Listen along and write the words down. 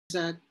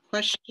a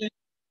question.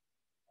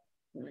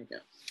 There we go.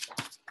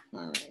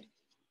 All right.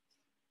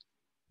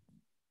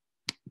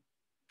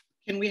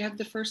 Can we have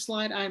the first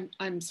slide?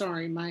 I'm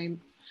sorry, my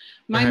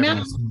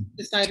mouse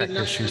decided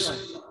not to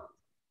work.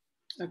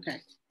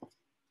 Okay.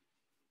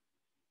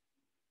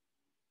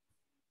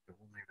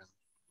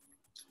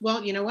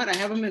 Well, you know what? I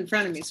have them in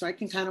front of me, so I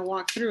can kind of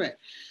walk through it.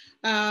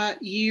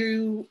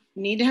 You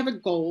need to have a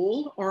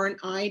goal or an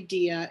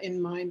idea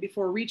in mind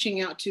before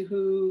reaching out to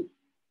who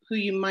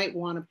you might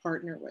want to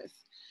partner with.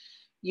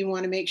 You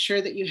want to make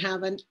sure that you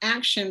have an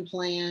action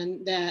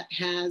plan that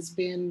has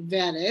been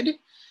vetted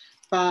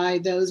by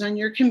those on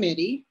your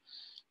committee.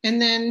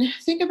 And then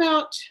think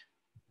about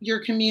your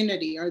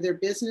community. Are there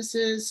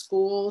businesses,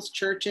 schools,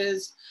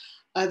 churches,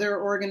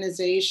 other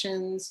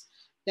organizations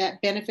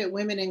that benefit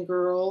women and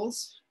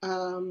girls?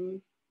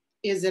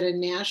 Is it a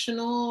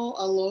national,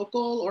 a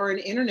local, or an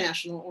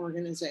international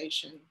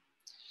organization?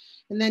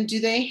 And then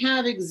do they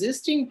have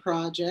existing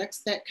projects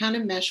that kind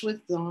of mesh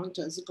with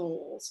Zonta's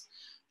goals?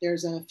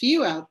 There's a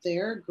few out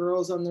there: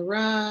 Girls on the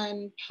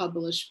Run,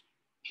 Polished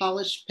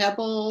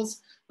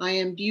Pebbles, I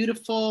Am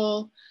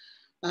Beautiful,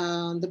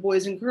 the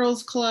Boys and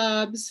Girls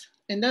Clubs,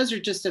 and those are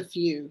just a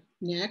few.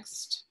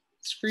 Next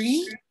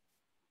screen.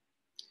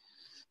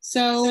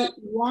 So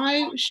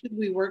why should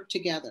we work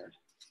together?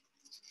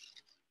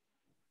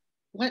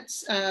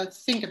 Let's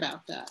think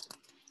about that.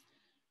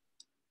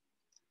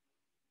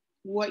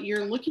 What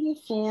you're looking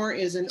for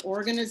is an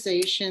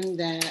organization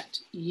that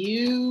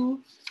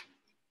you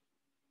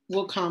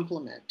will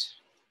complement.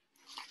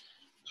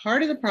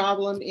 Part of the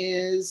problem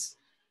is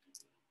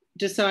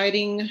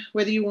deciding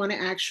whether you want to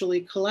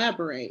actually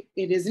collaborate.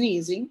 It isn't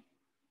easy.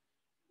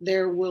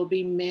 There will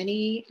be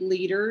many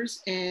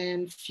leaders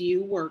and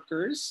few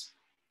workers.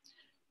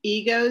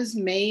 Egos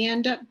may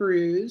end up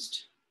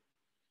bruised,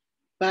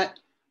 but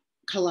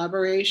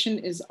collaboration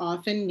is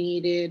often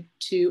needed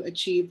to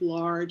achieve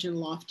large and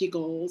lofty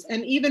goals,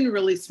 and even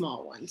really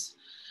small ones.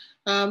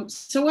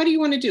 So why do you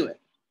want to do it?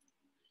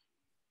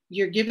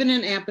 You're given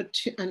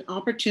an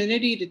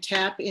opportunity to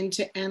tap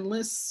into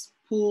endless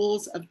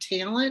pools of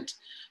talent,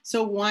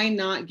 so why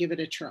not give it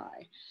a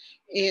try?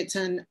 It's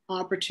an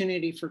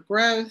opportunity for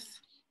growth,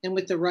 and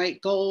with the right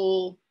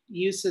goal,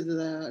 use of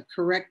the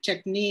correct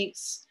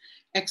techniques,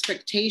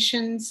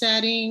 expectation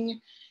setting,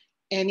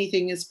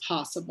 anything is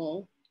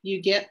possible.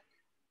 You get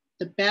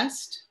the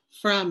best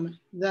from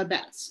the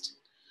best.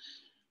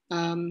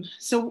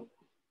 So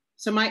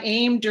my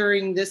aim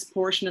during this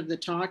portion of the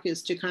talk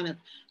is to kind of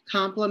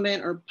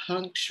complement or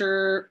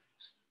puncture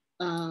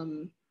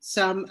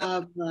some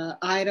of the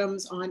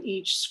items on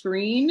each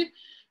screen,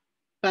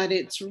 but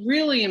it's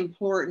really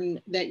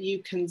important that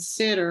you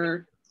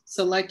consider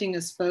selecting a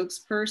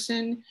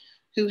spokesperson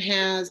who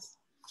has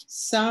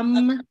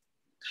some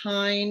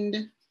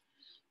kind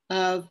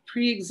of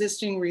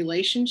pre-existing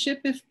relationship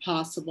if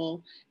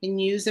possible,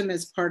 and use them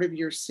as part of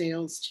your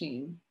sales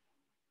team.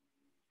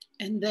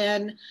 And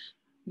then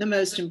the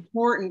most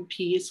important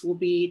piece will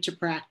be to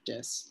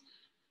practice.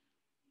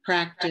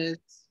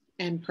 Practice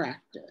and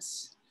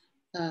practice.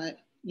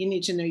 You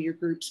need to know your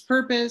group's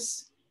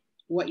purpose,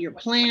 what your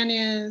plan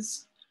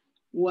is,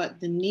 what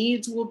the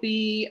needs will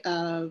be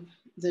of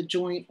the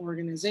joint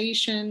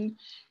organization,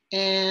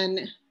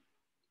 and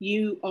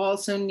you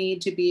also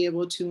need to be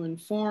able to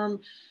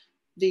inform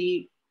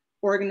the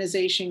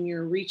organization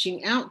you're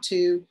reaching out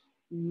to,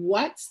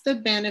 what's the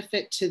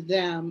benefit to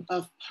them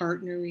of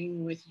partnering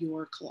with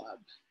your club?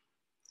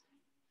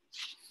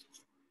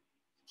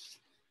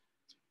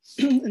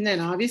 And then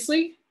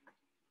obviously,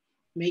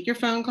 make your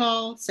phone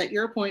call, set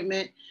your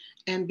appointment,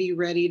 and be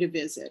ready to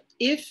visit.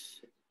 If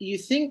you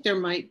think there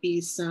might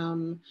be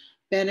some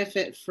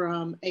benefit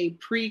from a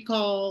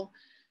pre-call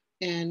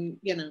and,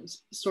 you know,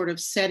 sort of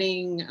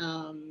setting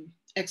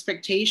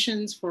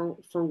expectations for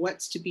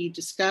what's to be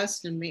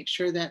discussed, and make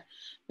sure that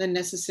the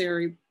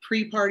necessary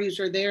pre-parties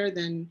are there,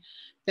 then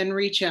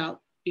reach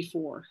out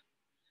before.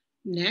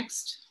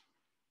 Next.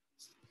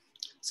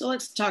 So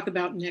let's talk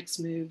about next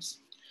moves.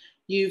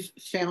 You've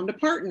found a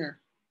partner.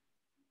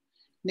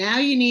 Now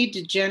you need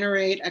to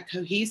generate a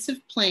cohesive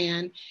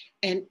plan,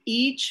 and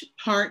each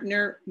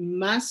partner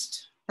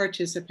must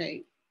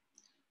participate.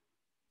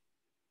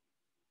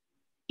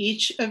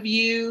 Each of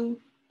you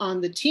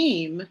on the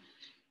team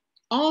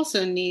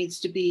also needs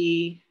to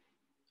be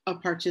a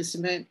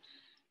participant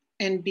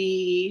and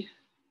be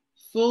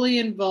fully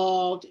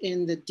involved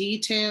in the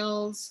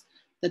details,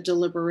 the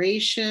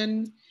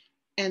deliberation,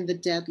 and the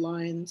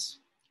deadlines.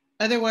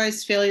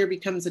 Otherwise, failure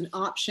becomes an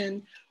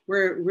option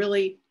where it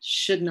really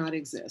should not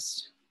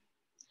exist.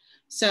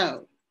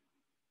 So,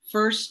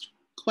 first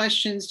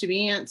questions to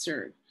be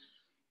answered: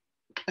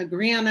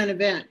 agree on an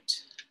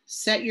event,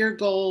 set your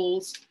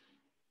goals,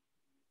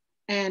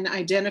 and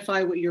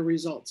identify what your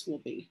results will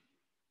be.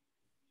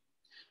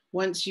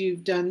 Once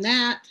you've done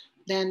that,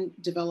 then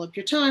develop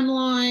your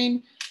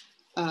timeline,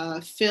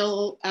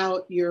 fill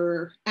out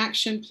your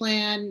action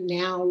plan,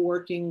 now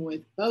working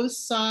with both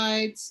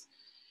sides,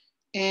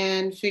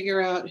 and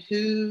figure out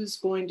who's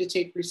going to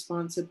take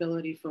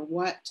responsibility for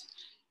what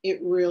It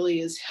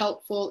really is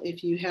helpful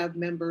if you have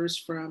members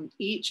from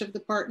each of the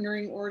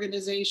partnering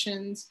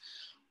organizations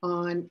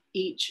on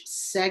each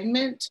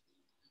segment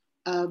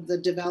of the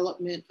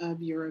development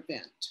of your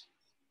event.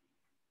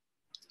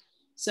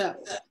 So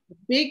the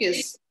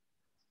biggest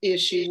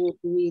issue will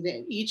be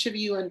that each of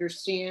you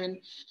understand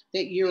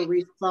that you're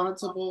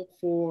responsible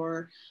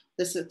for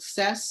the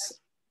success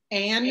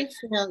and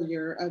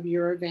failure of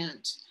your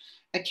event.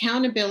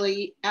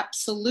 Accountability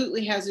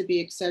absolutely has to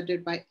be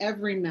accepted by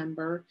every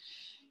member.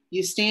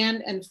 You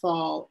stand and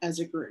fall as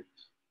a group.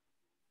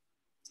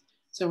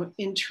 So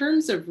in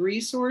terms of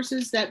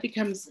resources, that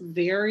becomes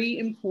very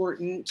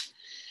important,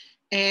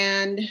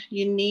 and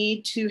you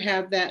need to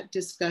have that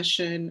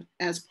discussion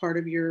as part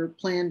of your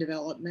plan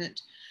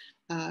development.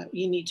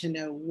 You need to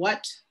know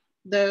what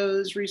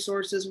those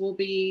resources will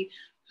be,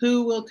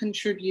 who will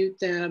contribute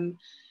them,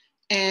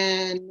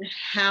 and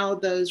how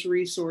those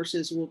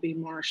resources will be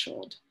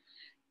marshaled.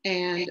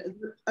 And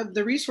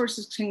the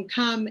resources can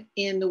come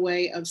in the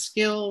way of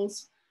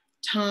skills,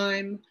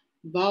 time,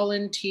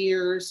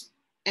 volunteers,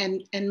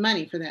 and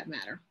money for that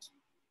matter.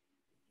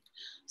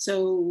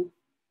 So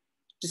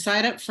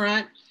decide up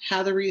front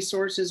how the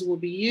resources will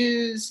be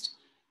used,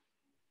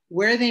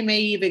 where they may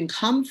even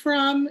come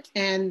from,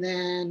 and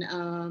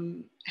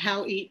then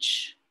how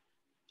each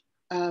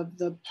of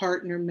the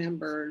partner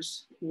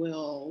members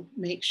will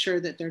make sure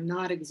that they're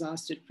not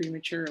exhausted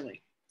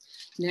prematurely.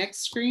 Next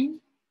screen.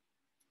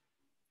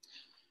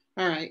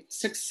 All right,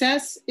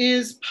 success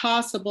is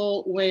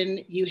possible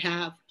when you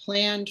have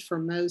planned for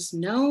most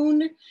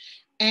known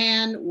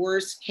and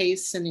worst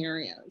case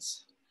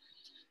scenarios.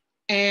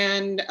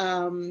 And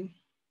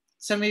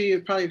some of you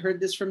have probably heard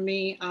this from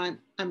me. I'm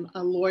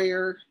a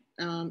lawyer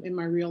in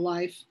my real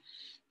life,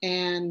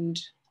 and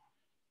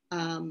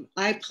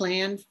I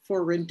plan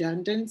for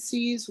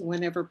redundancies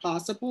whenever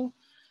possible.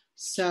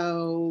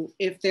 So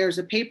if there's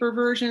a paper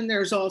version,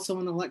 there's also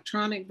an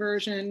electronic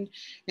version.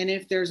 And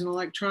if there's an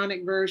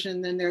electronic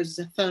version, then there's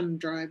a thumb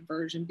drive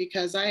version,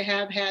 because I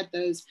have had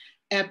those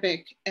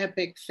epic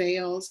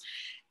fails,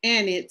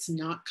 and it's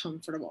not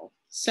comfortable.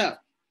 So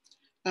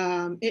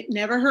it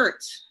never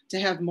hurts to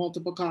have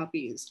multiple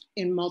copies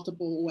in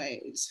multiple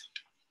ways.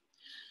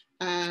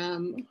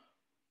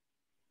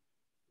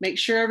 Make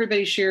sure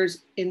everybody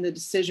shares in the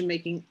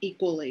decision-making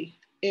equally.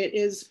 It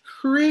is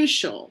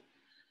crucial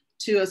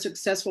to a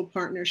successful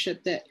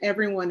partnership that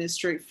everyone is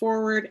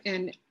straightforward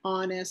and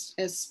honest,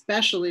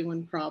 especially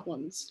when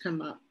problems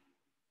come up.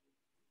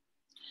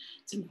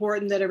 It's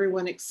important that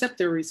everyone accept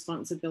their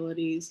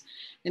responsibilities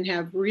and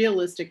have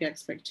realistic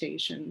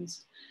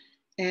expectations.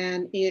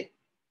 And it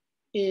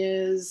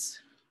is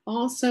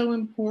also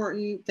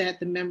important that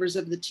the members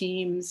of the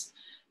teams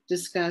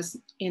discuss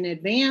in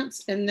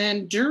advance and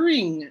then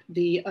during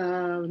the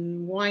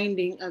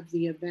winding of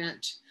the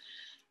event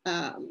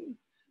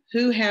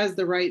who has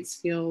the right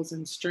skills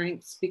and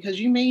strengths, because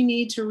you may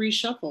need to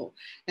reshuffle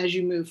as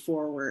you move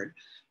forward,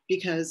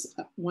 because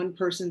one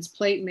person's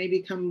plate may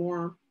become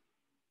more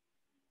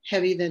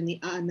heavy than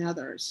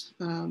others.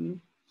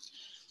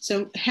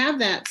 So have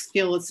that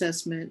skill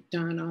assessment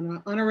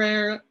done on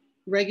a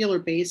regular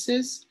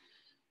basis.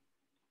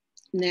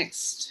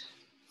 Next.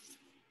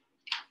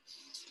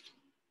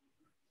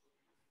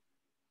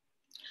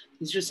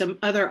 These are some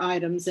other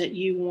items that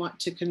you want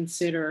to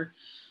consider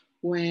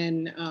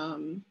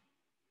when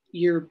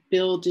you're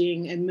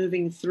building and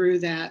moving through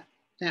that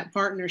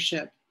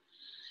partnership.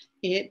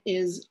 It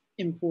is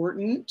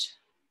important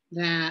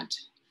that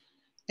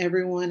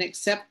everyone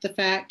accept the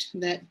fact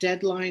that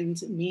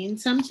deadlines mean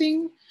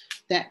something,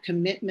 that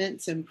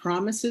commitments and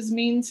promises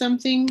mean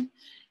something,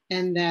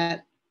 and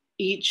that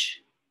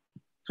each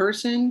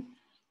person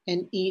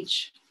and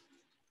each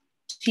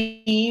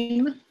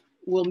team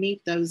will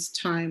meet those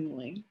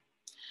timely.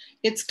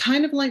 It's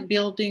kind of like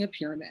building a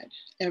pyramid.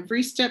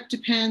 Every step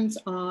depends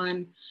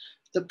on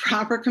the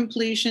proper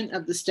completion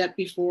of the step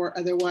before,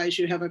 otherwise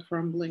you have a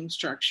crumbling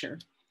structure.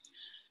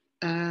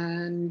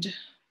 And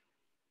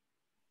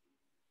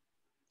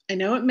I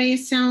know it may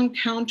sound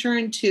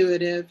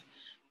counterintuitive,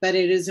 but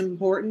it is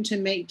important to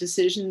make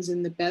decisions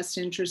in the best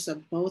interest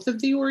of both of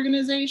the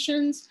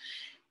organizations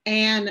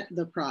and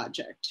the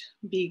project,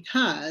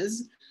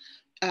 because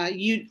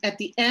at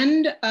the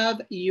end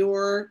of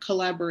your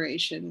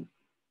collaboration,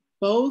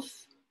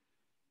 both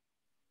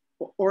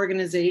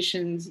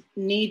organizations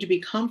need to be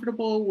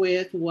comfortable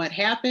with what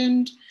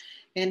happened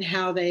and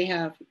how they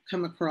have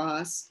come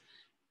across,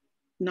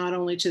 not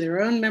only to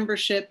their own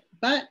membership,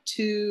 but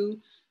to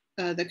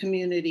the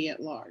community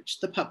at large,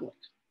 the public.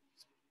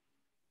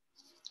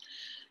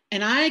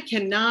 And I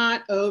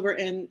cannot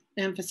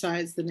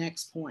overemphasize the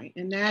next point,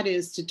 and that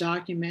is to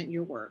document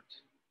your work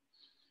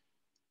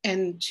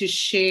and to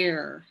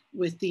share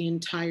with the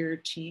entire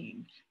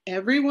team.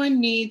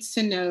 Everyone needs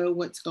to know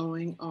what's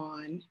going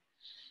on,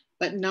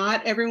 but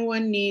not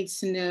everyone needs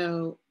to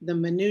know the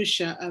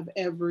minutia of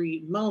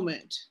every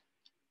moment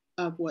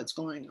of what's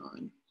going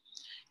on.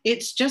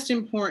 It's just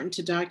important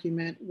to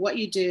document what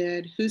you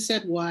did, who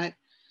said what,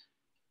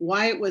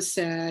 why it was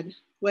said,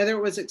 whether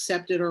it was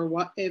accepted or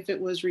what, if it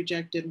was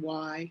rejected,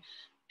 why,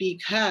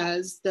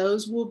 because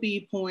those will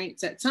be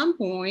points at some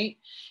point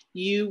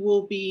you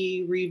will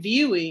be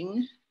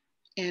reviewing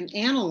and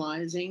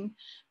analyzing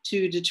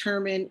to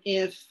determine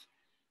if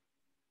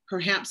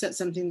perhaps that's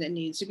something that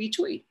needs to be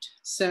tweaked.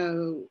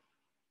 So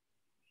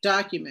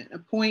document,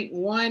 appoint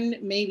one,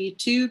 maybe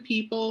two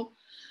people,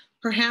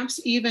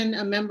 perhaps even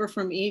a member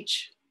from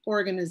each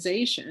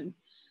organization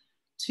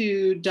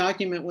to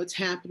document what's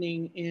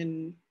happening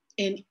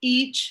in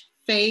each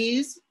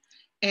phase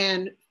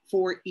and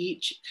for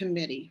each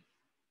committee.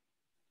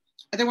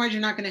 Otherwise,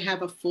 you're not going to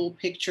have a full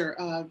picture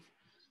of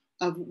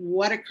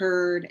what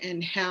occurred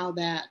and how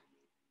that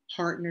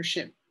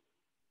partnership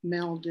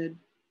melded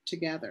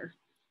together.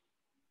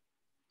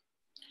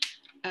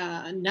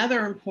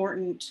 Another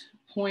important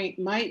point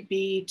might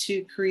be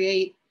to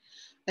create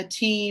a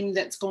team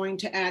that's going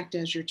to act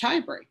as your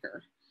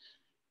tiebreaker,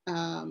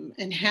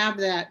 and have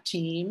that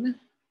team,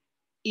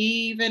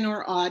 even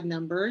or odd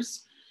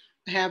numbers,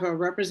 have a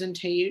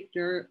representative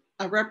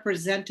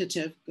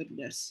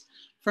goodness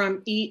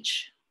from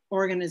each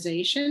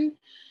organization,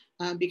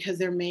 because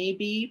there may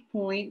be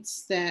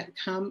points that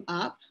come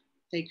up,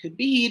 they could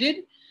be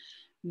heated,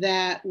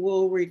 that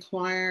will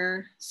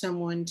require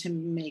someone to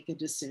make a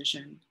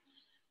decision.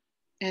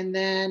 And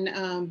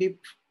then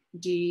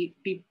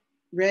be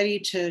ready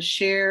to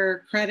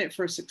share credit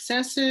for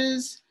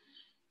successes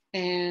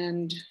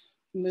and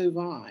move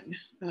on.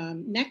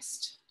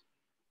 Next.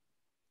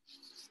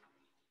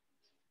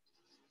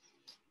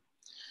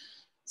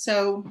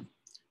 So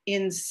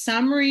in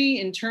summary,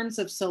 in terms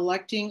of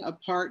selecting a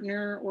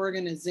partner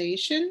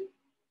organization,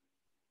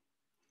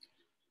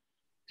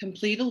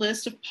 complete a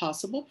list of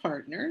possible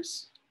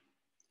partners.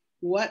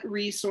 What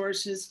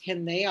resources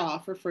can they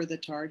offer for the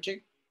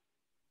target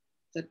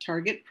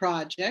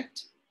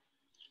project?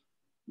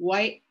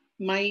 Why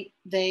might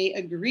they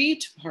agree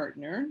to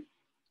partner?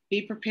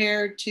 Be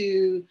prepared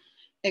to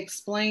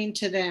explain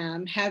to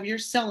them, have your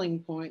selling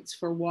points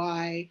for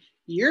why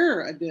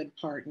you're a good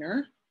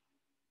partner.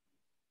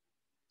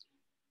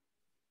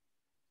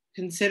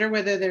 Consider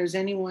whether there's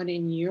anyone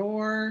in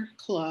your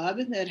club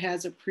that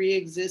has a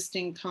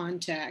pre-existing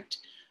contact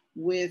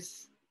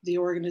with the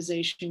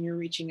organization you're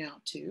reaching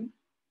out to.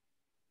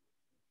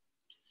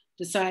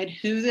 Decide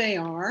who they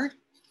are,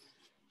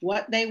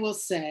 what they will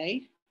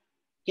say,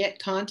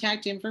 get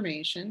contact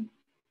information.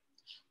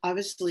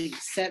 Obviously,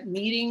 set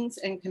meetings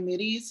and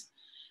committees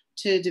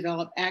to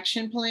develop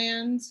action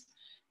plans,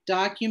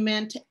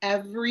 document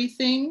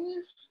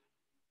everything.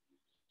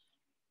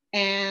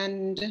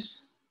 And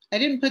I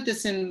didn't put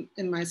this in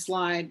my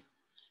slide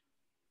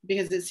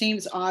because it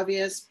seems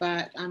obvious,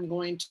 but I'm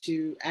going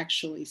to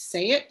actually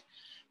say it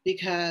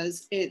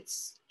because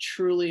it's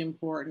truly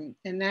important.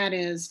 And that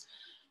is,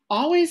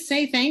 always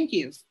say thank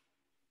you.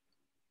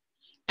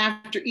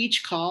 After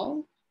each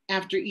call,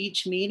 after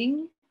each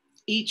meeting,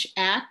 each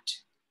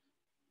act,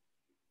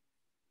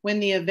 when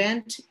the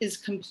event is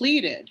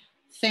completed,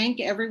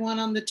 thank everyone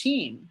on the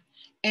team,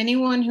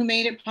 anyone who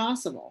made it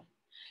possible,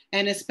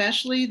 and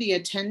especially the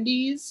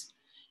attendees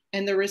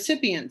and the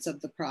recipients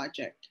of the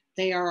project.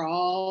 They are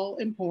all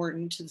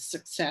important to the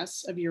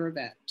success of your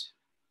event.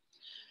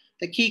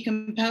 The key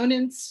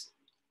components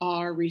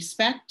are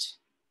respect,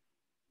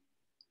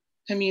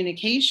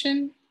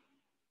 communication,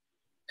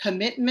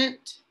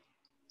 commitment,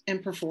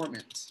 and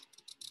performance.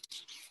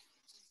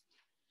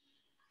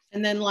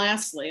 And then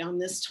lastly, on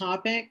this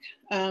topic,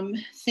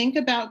 think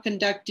about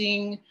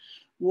conducting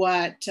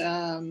what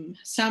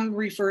some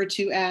refer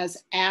to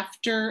as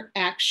after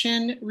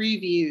action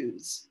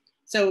reviews.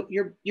 So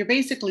you're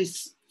basically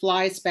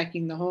fly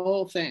specking the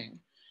whole thing.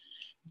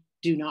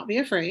 Do not be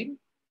afraid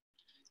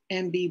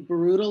and be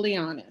brutally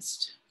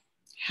honest.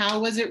 How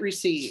was it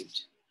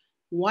received?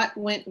 What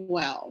went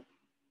well?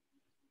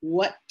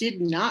 What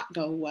did not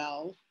go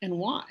well and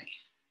why?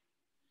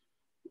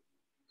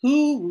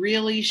 Who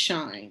really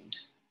shined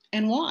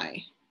and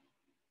why?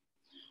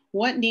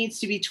 What needs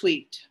to be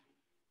tweaked?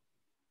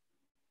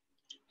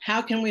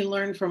 How can we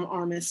learn from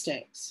our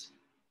mistakes?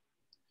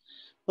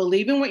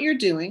 Believe in what you're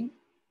doing.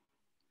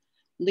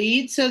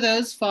 Lead so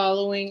those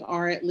following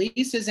are at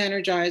least as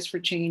energized for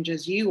change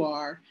as you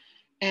are,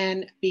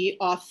 and be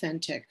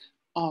authentic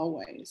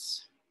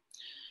always.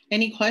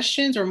 Any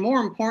questions, or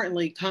more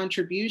importantly,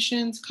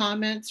 contributions,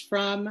 comments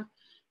from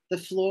the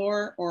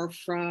floor or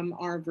from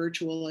our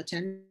virtual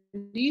attendees?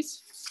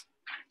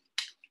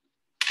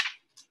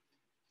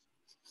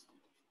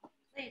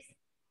 Please.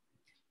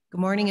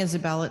 Good morning,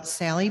 Isabel. It's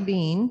Sally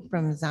Bean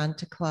from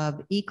Zonta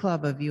Club,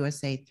 E-Club of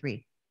USA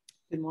 3.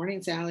 Good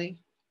morning, Sally.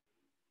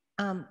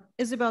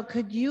 Isabel,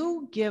 could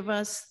you give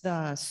us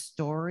the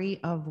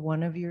story of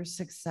one of your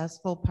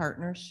successful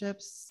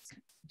partnerships?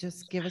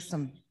 Just give us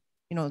some,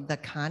 the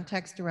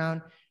context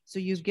around. So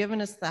you've given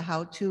us the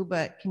how-to,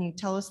 but can you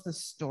tell us the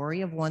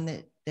story of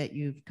one that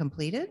you've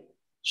completed?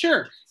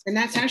 Sure, and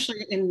that's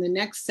actually in the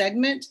next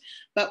segment.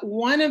 But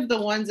one of the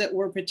ones that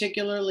we're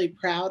particularly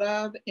proud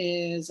of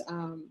is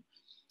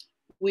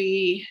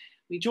we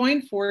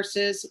joined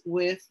forces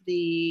with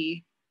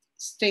the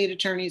state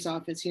attorney's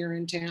office here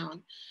in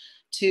town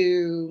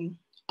to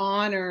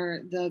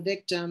honor the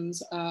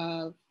victims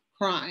of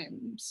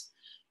crimes,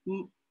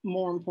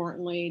 more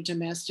importantly,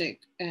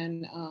 domestic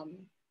and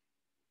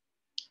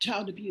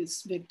child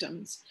abuse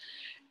victims.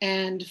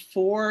 And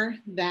for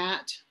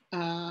that,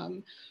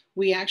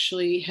 we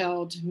actually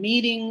held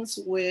meetings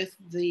with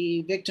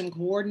the victim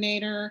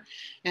coordinator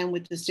and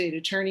with the state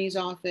attorney's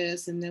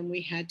office. And then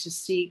we had to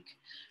seek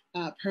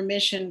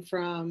permission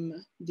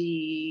from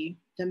the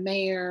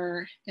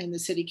mayor and the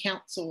city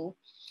council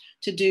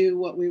to do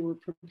what we were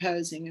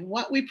proposing. And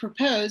what we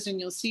proposed, and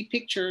you'll see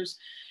pictures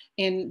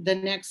in the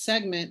next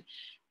segment,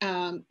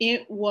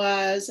 it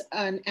was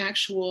an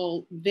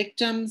actual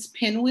victims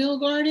pinwheel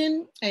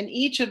garden, and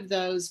each of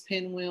those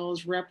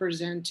pinwheels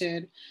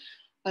represented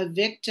a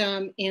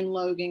victim in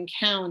Logan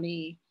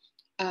County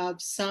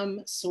of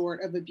some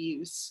sort of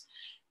abuse.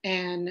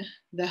 And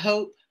the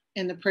hope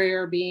and the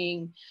prayer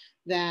being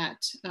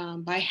that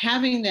by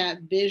having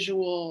that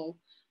visual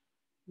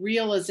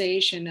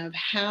realization of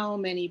how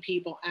many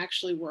people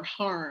actually were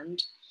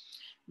harmed,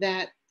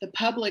 that the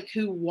public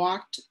who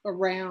walked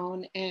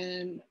around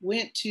and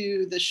went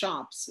to the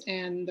shops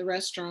and the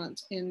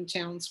restaurants in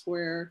Town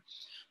Square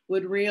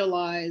would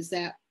realize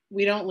that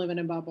we don't live in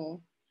a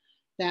bubble,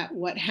 that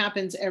what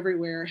happens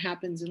everywhere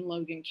happens in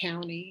Logan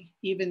County,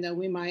 even though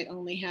we might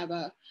only have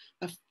a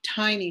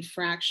tiny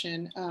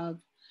fraction of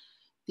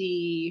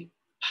the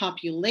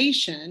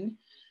population.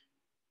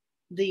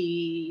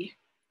 The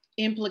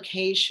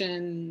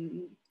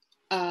implication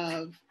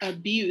of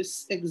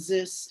abuse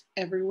exists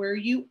everywhere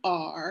you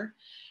are,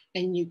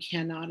 and you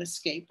cannot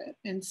escape it.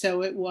 And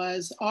so it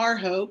was our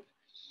hope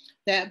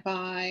that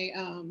by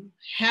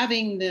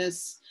having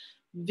this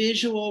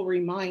visual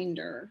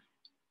reminder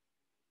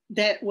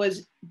that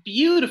was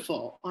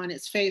beautiful on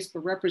its face,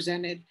 but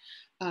represented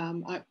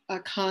a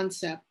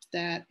concept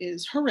that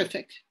is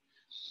horrific,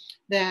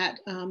 that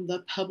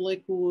the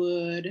public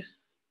would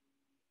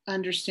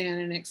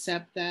understand and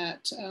accept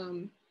that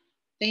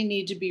they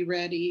need to be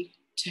ready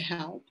to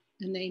help,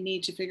 and they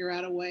need to figure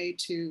out a way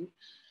to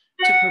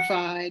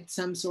provide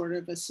some sort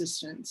of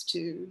assistance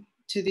to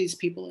these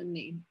people in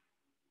need.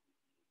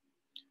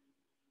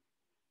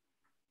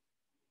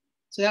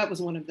 So that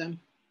was one of them.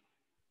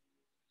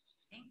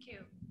 Thank you.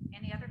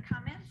 Any other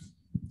comments?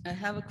 I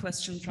have a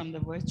question from the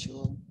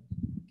virtual.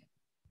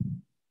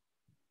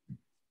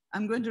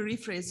 I'm going to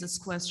rephrase this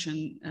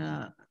question,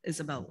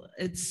 Isabel.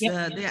 It's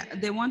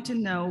they want to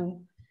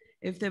know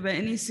if there were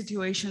any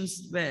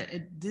situations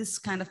where this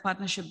kind of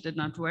partnership did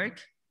not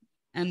work,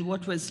 and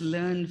what was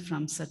learned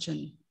from such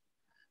an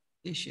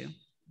issue.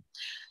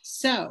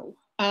 So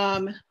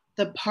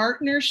the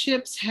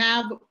partnerships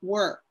have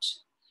worked.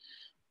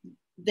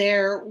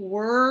 There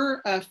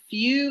were a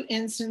few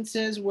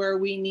instances where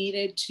we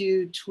needed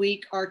to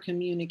tweak our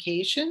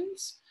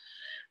communications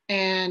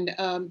and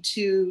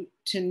to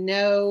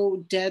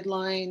know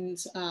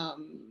deadlines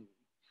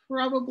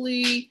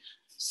probably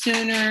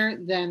sooner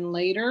than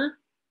later.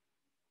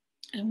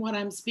 And what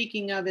I'm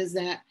speaking of is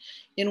that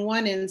in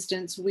one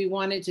instance, we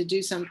wanted to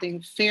do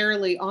something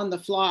fairly on the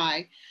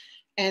fly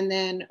and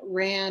then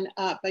ran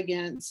up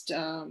against,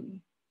 so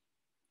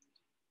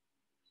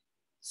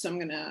I'm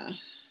gonna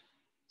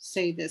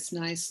say this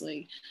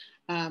nicely,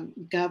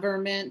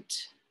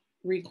 government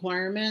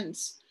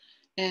requirements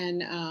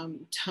and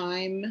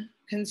time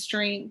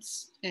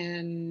constraints.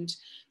 And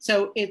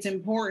so it's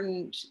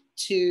important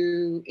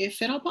to,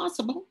 if at all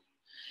possible,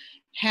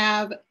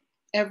 have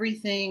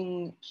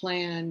everything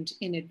planned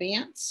in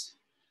advance,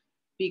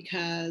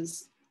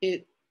 because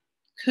it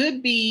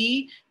could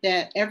be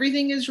that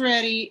everything is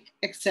ready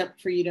except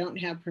for you don't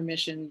have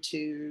permission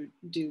to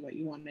do what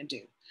you want to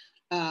do.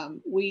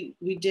 We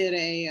did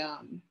a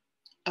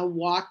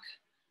walk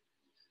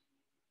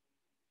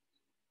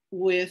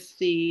with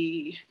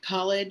the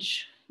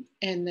college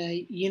and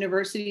the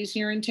universities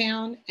here in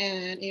town,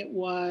 and it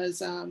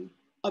was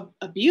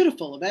a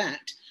beautiful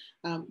event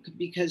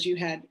because you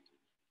had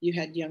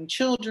young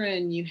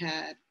children, you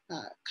had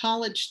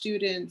college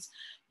students,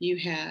 you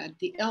had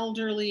the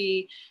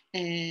elderly,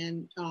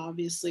 and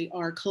obviously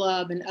our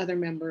club and other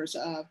members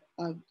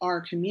of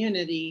our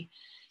community.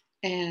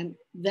 And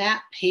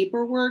that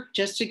paperwork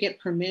just to get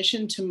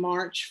permission to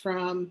march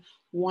from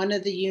one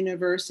of the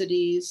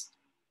universities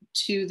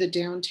to the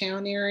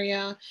downtown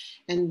area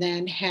and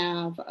then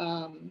have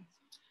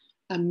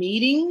a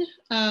meeting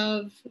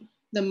of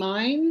the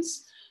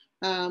minds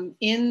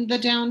in the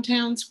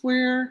downtown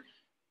square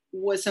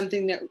was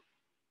something that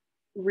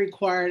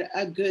required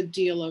a good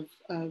deal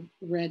of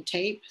red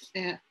tape.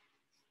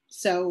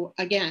 So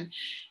again,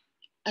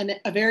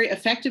 a very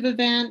effective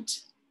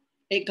event.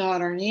 It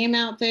got our name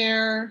out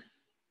there.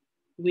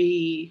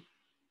 We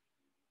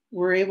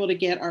were able to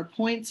get our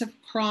points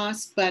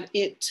across, but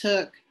it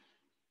took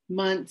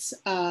months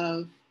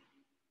of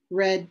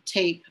red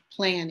tape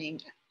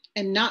planning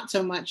and not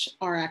so much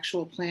our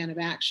actual plan of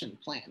action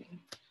planning.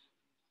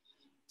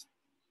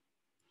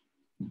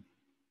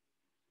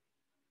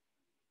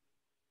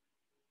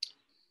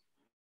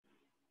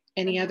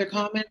 Any other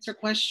comments or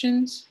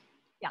questions?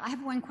 Yeah, I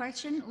have one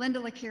question. Linda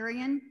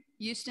Lakarian,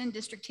 Houston,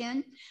 District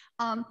 10.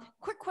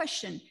 Quick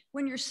question.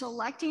 When you're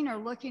selecting or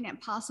looking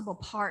at possible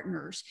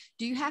partners,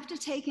 do you have to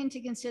take into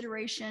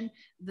consideration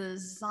the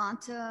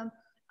Zonta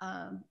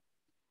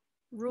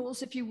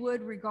rules, if you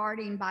would,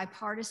 regarding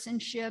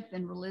bipartisanship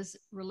and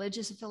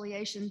religious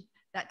affiliation,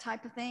 that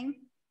type of thing?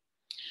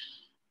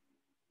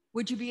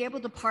 Would you be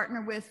able to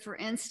partner with, for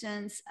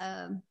instance,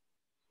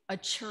 a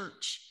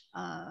church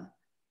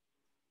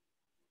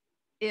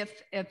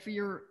if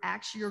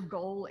your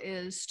goal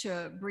is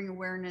to bring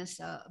awareness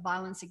of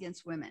violence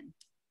against women?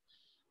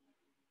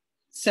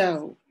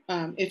 So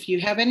if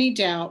you have any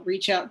doubt,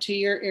 reach out to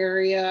your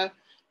area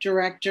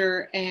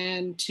director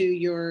and to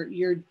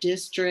your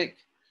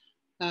district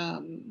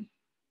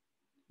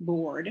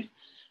board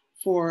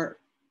for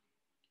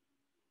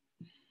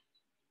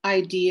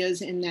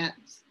ideas in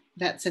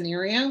that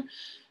scenario.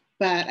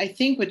 But I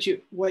think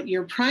what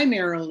you're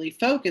primarily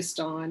focused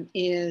on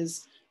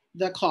is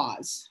the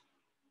cause,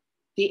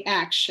 the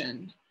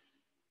action.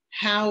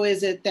 How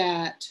is it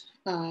that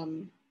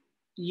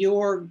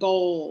your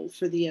goal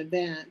for the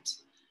event,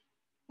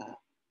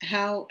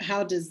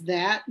 how does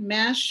that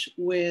mesh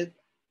with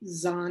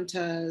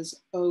Zonta's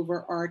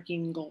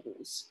overarching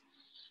goals?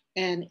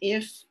 And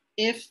if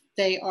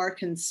they are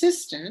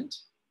consistent,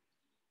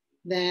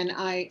 then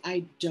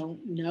I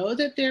don't know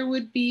that there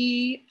would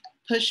be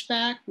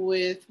pushback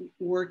with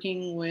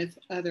working with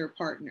other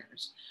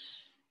partners.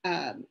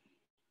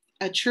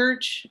 A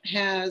church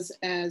has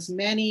as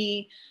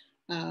many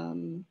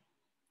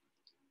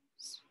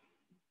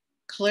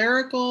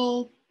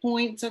clerical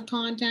points of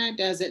contact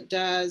as it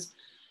does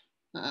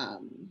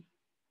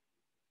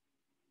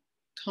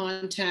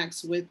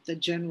contacts with the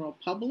general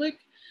public.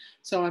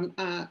 So I'm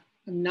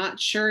not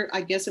sure.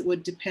 I guess it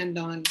would depend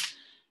on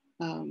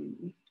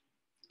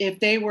if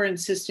they were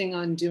insisting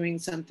on doing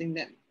something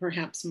that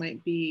perhaps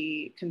might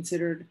be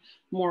considered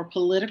more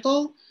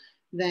political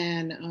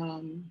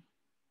than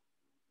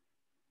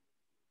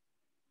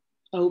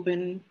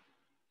open,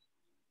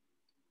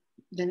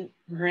 then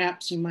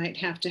perhaps you might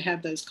have to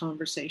have those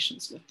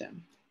conversations with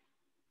them.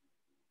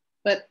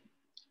 But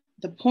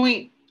the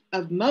point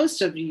of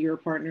most of your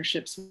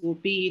partnerships will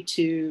be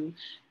to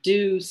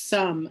do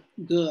some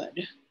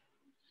good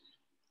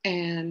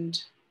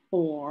and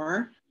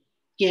or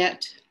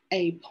get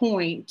a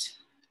point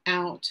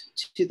out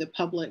to the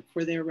public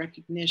for their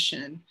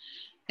recognition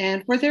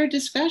and for their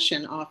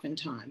discussion.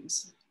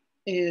 Oftentimes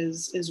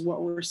is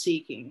what we're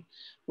seeking.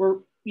 We're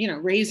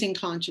raising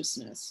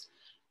consciousness.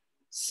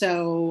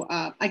 So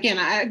again,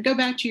 I go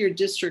back to your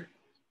district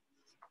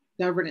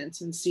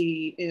governance and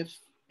see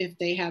if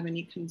they have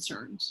any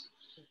concerns.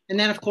 And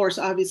then of course,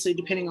 obviously,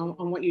 depending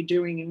on what you're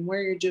doing and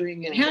where you're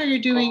doing it, how you're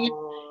doing it,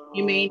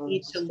 you may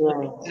need to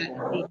look at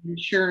the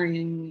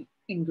insuring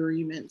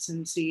agreements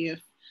and see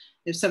if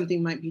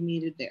something might be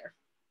needed there.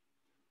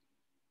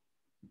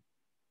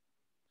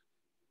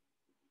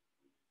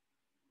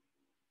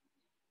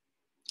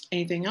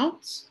 Anything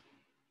else?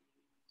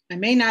 I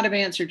may not have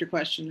answered your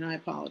question, and I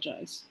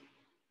apologize.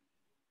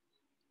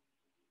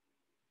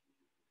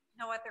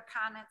 No other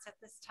comments at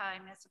this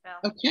time, Isabel.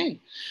 Okay,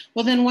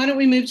 well then why don't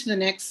we move to the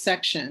next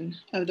section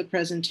of the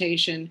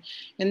presentation,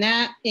 and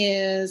that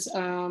is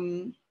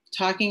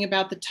talking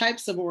about the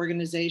types of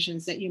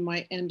organizations that you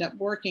might end up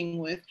working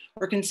with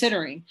or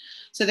considering.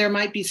 So there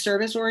might be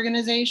service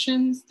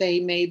organizations, they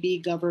may be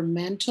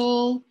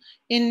governmental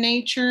in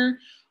nature,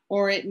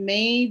 or it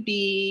may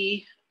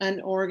be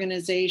an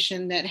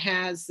organization that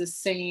has the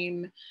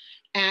same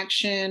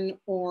action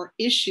or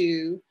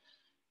issue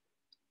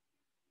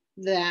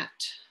that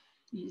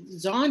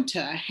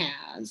Zonta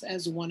has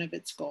as one of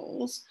its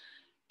goals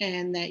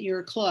and that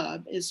your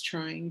club is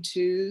trying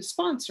to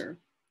sponsor.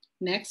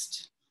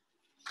 Next.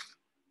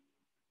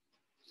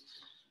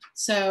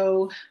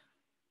 So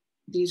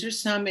these are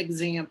some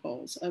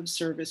examples of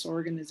service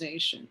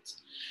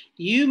organizations.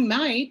 You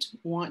might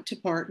want to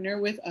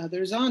partner with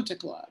other Zonta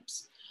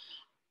clubs.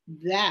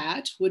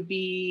 That would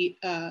be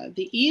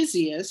the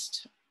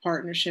easiest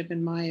partnership,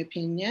 in my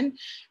opinion,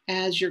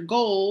 as your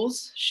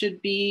goals should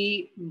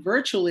be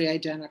virtually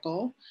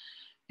identical.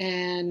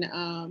 And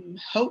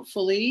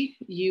hopefully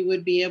you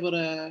would be able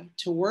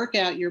to work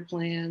out your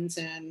plans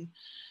and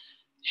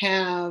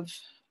have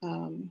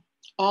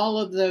all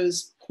of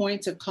those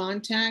points of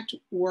contact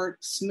work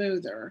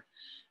smoother.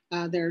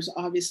 There's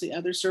obviously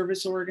other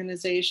service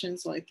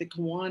organizations like the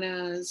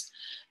Kiwanis.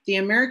 The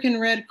American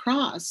Red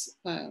Cross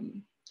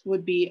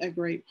would be a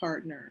great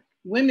partner.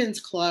 Women's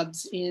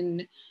clubs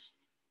in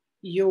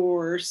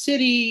your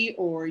city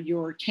or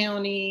your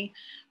county,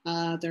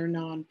 they're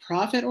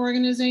nonprofit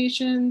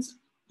organizations,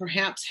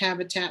 perhaps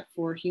Habitat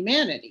for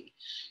Humanity.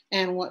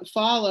 And what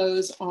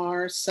follows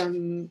are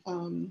some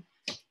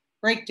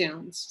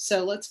breakdowns.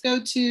 So let's go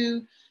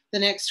to the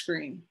next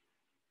screen.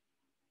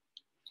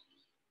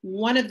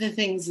 One of the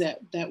things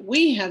that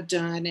we have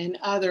done and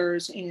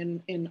others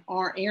in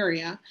our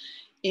area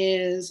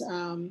is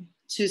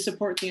to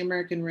support the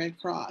American Red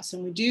Cross.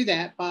 And we do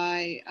that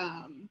by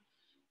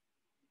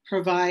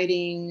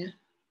providing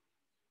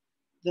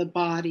the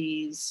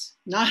bodies,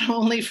 not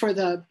only for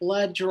the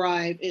blood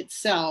drive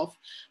itself,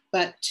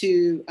 but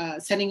to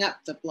setting up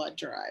the blood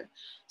drive.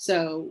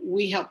 So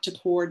we help to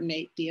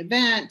coordinate the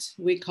event.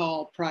 We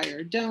call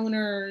prior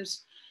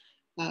donors.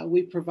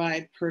 We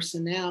provide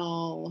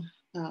personnel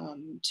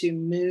to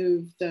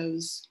move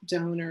those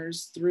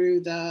donors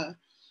through the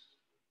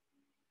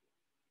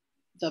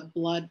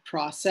blood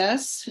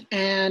process.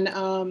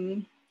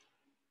 And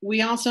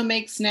we also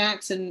make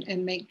snacks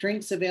and make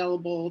drinks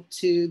available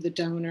to the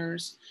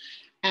donors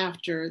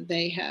after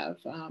they have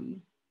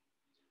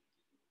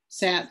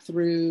sat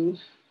through.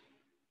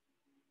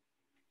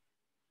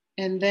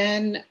 And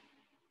then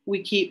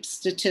we keep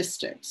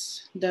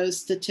statistics. Those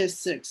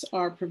statistics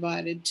are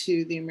provided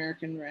to the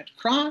American Red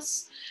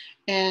Cross,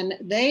 and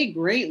they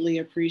greatly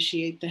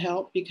appreciate the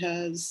help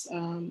because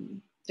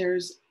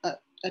there's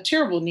a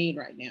terrible need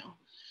right now.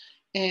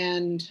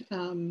 And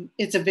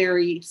it's a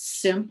very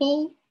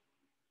simple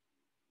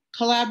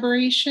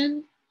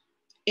collaboration.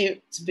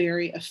 It's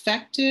very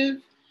effective.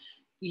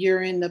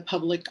 You're in the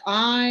public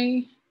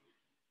eye.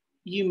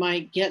 You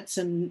might get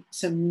some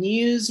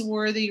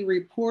newsworthy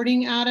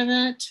reporting out of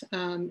it,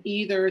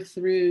 either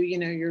through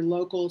your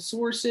local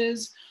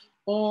sources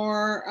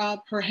or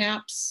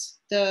perhaps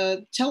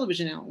the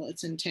television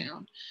outlets in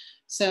town.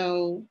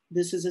 So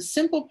this is a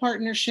simple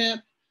partnership,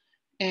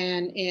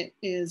 and it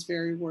is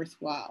very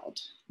worthwhile.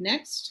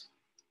 Next.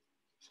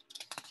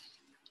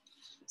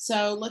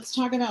 So let's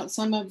talk about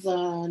some of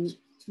the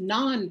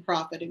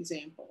nonprofit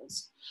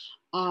examples.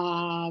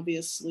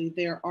 Obviously,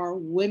 there are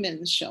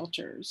women's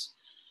shelters,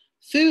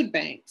 food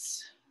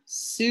banks,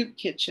 soup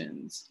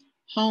kitchens,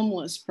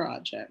 homeless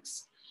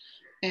projects.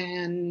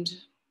 And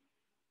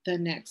the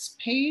next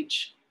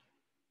page.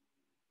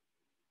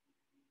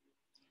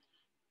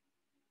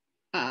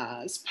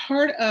 As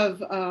part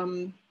of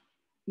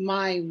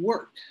my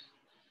work,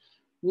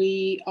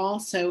 we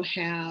also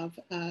have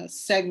a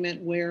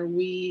segment where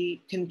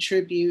we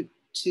contribute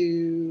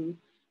to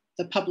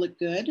the public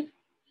good.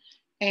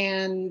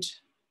 And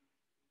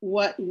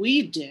what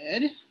we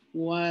did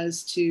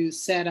was to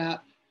set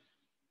up,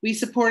 we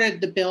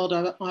supported the build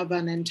of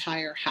an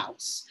entire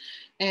house,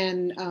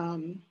 and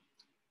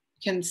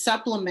can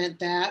supplement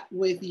that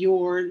with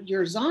your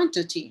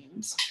Zonta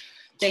teams.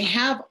 They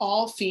have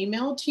all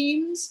female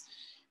teams,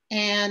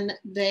 and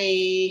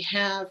they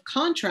have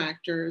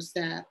contractors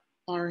that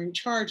are in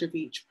charge of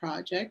each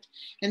project,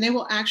 and they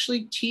will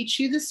actually teach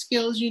you the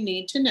skills you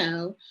need to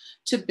know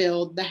to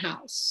build the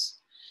house.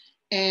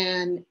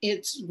 And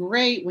it's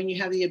great when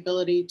you have the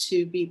ability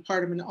to be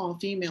part of an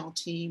all-female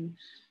team,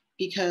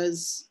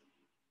 because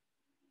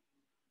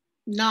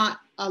not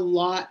a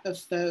lot of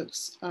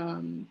folks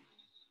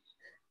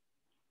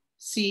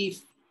see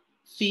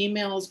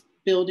females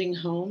building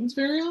homes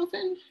very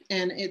often.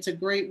 And it's a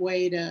great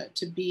way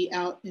to be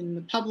out in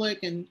the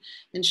public and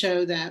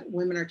show that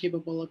women are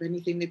capable of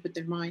anything they put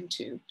their mind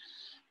to.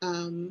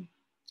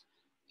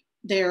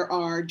 There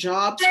are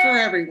jobs for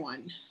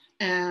everyone.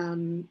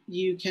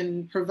 You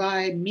can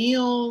provide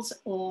meals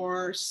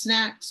or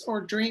snacks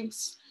or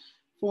drinks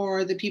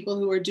for the people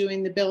who are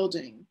doing the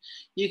building.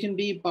 You can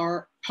be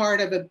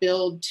part of a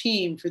build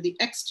team for the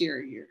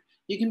exterior.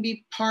 You can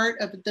be part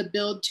of the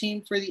build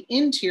team for the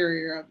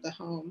interior of the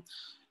home.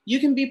 You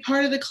can be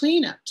part of the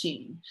cleanup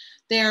team.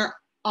 There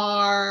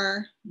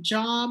are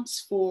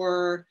jobs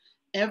for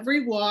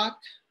every walk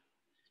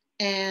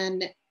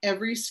and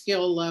every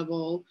skill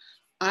level.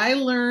 I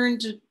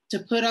learned to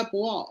put up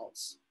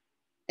walls,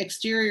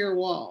 exterior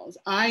walls.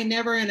 I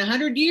never in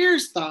 100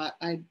 years thought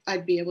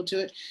I'd be able to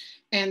it,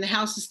 and the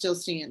house is still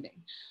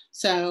standing.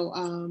 So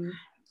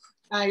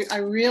I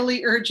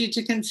really urge you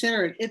to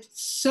consider it.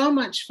 It's so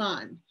much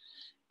fun,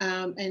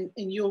 and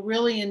you'll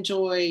really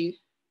enjoy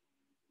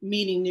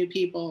meeting new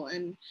people,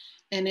 and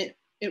it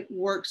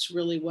works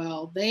really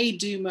well. They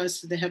do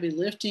most of the heavy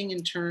lifting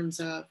in terms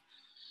of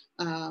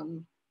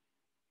the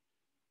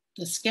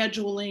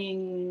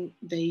scheduling.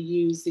 They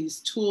use these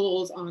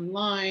tools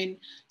online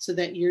so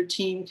that your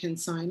team can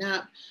sign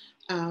up.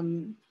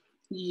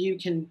 You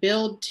can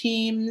build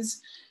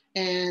teams,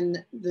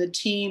 and the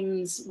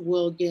teams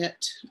will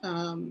get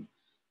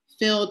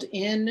filled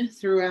in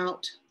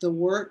throughout the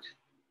work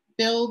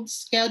build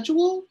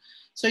schedule.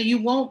 So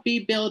you won't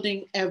be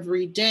building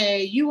every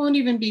day. You won't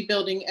even be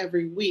building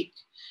every week.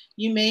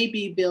 You may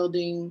be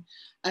building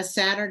a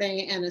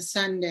Saturday and a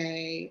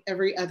Sunday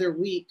every other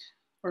week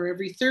or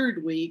every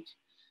third week,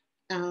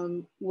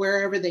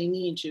 wherever they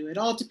need you. It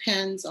all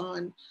depends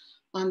on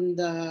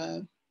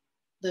the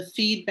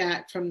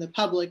feedback from the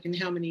public and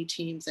how many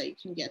teams they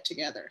can get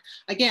together.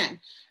 Again,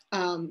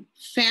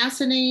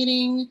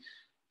 fascinating,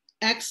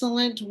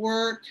 excellent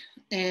work,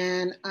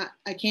 and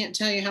I can't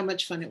tell you how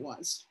much fun it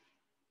was.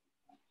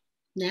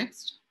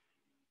 Next.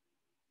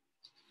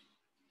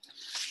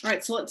 All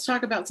right, so let's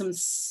talk about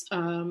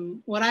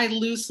some, what I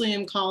loosely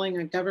am calling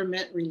a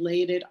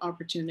government-related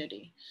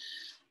opportunity.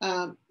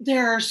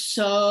 There are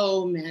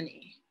so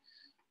many.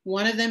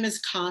 One of them is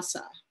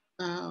CASA.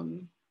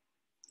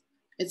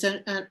 It's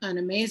an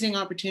amazing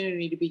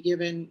opportunity to be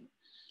given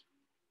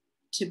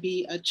to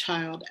be a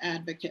child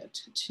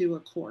advocate to a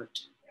court.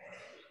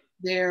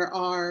 There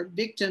are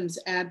victims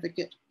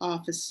advocate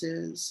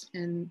offices,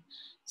 and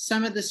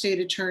some of the state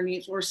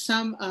attorneys or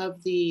some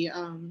of the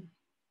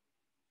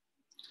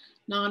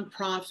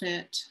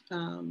nonprofit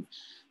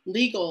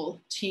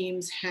legal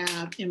teams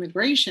have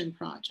immigration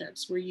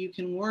projects where you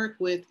can work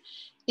with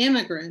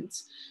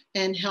immigrants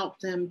and help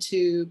them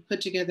to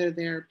put together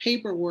their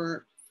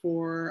paperwork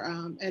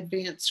for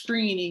advanced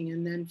screening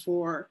and then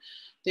for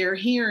their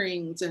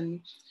hearings.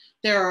 And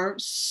there are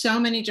so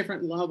many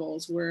different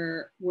levels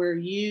where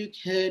you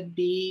could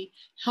be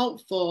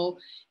helpful,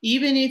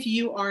 even if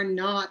you are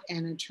not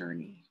an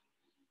attorney.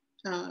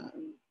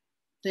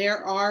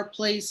 There are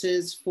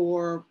places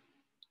for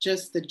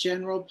just the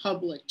general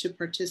public to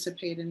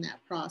participate in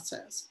that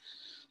process.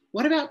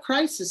 What about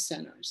crisis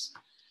centers?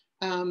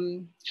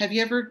 Have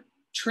you ever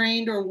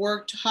trained or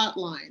worked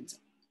hotlines?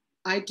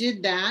 I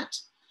did that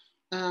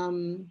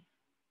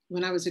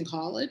when I was in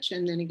college,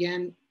 and then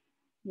again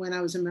when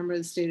I was a member of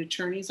the state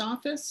attorney's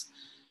office.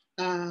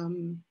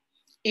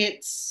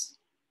 It's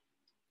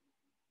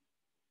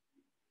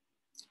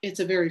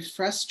a very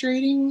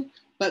frustrating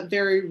but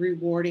very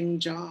rewarding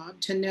job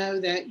to know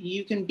that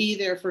you can be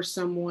there for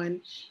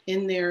someone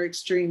in their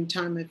extreme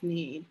time of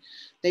need.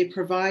 They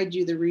provide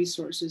you the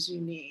resources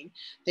you need.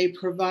 They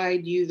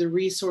provide you the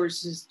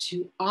resources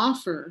to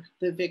offer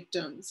the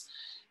victims,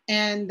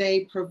 and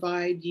they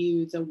provide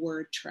you the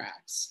word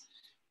tracks.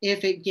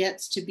 If it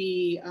gets to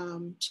be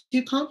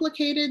too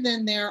complicated,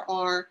 then there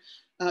are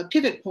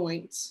pivot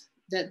points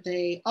that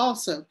they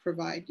also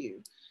provide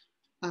you.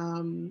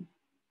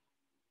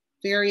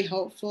 Very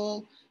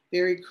helpful,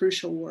 very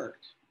crucial work.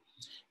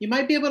 You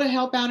might be able to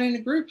help out in a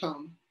group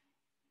home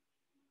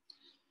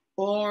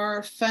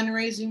or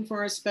fundraising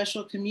for a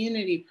special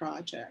community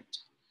project.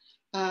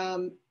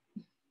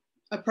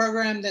 A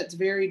program that's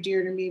very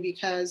dear to me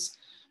because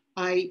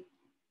I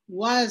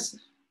was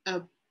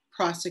a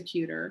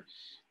prosecutor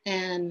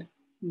and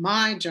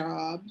my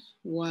job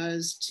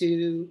was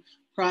to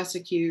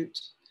prosecute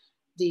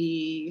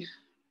the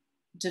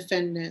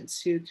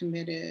defendants who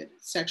committed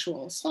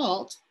sexual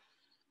assault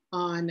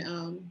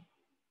on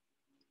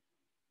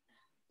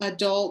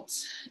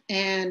adults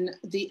and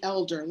the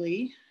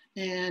elderly.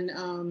 And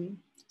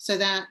so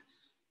that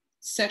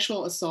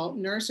sexual assault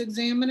nurse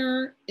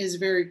examiner is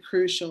very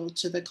crucial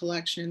to the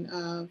collection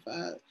of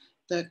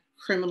the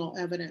criminal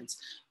evidence.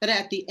 But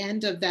at the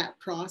end of that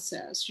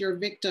process, your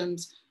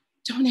victims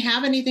don't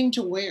have anything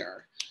to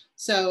wear.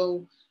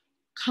 So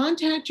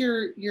contact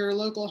your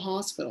local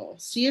hospital,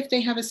 see if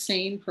they have a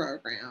SANE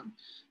program,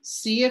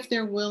 see if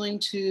they're willing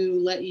to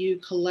let you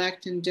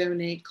collect and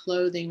donate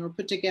clothing or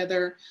put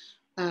together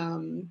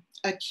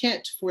a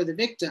kit for the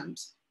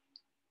victims.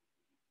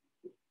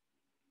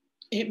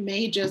 It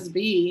may just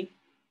be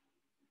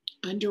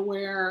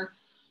underwear,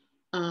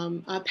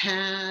 a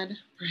pad,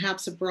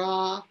 perhaps a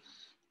bra.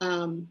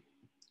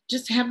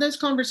 Just have those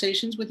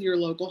conversations with your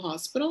local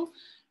hospital,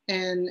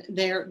 and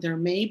there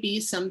may be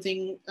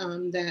something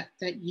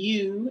that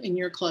you and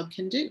your club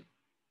can do.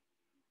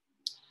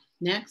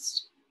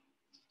 Next.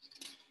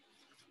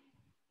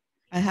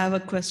 I have a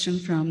question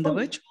from the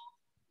virtual.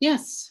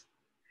 Yes.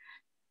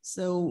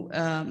 So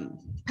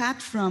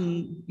Pat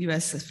from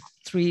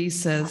US3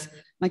 says,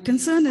 my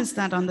concern is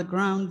that on the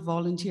ground,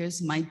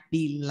 volunteers might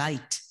be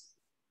light.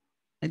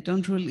 I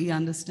don't really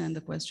understand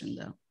the question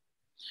though.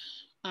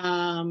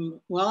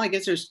 Well, I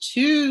guess there's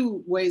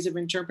two ways of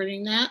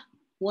interpreting that.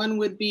 One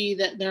would be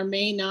that there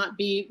may not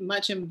be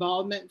much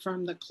involvement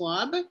from the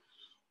club,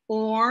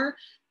 or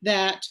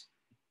that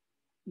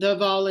the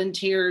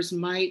volunteers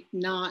might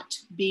not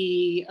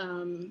be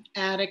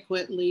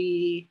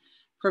adequately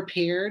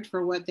prepared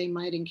for what they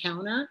might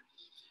encounter.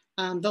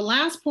 The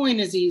last point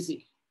is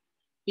easy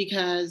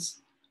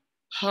because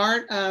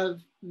part of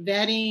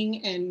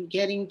vetting and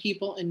getting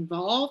people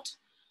involved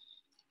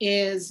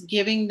is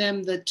giving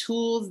them the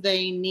tools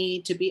they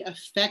need to be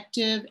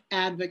effective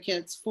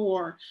advocates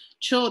for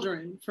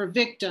children, for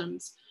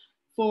victims,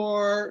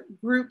 for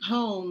group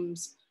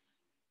homes.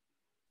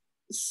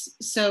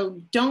 So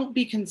don't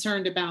be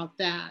concerned about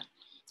that.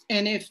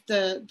 And if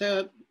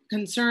the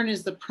concern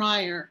is the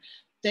prior,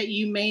 that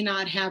you may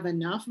not have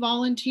enough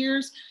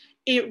volunteers,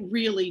 it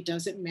really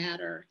doesn't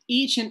matter.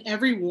 Each and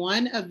every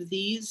one of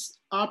these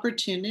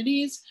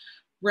opportunities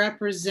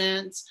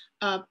represents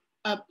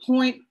a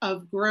point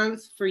of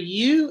growth for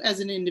you as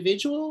an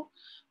individual,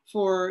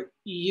 for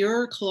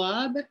your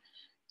club.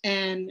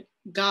 And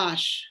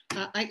gosh,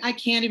 I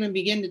can't even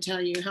begin to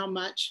tell you how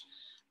much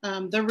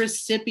the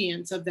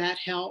recipients of that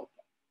help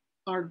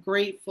are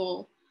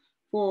grateful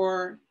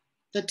for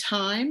the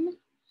time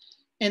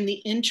and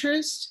the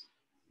interest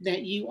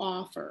that you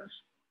offer.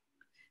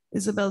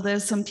 Isabel,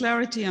 there's some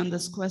clarity on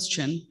this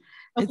question.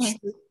 Okay.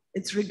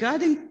 It's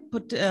regarding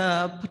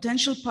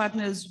potential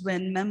partners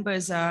when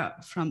members are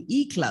from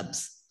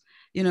e-clubs,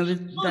 you know,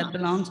 that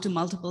belongs to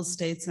multiple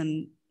states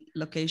and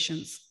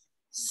locations.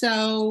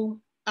 So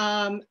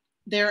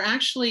there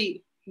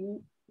actually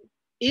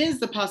is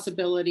the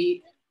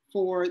possibility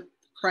for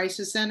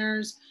crisis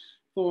centers,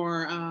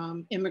 for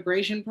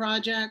immigration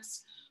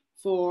projects,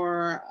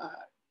 for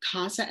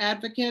CASA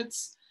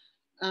advocates.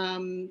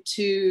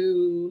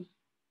 to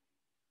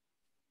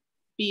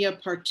be a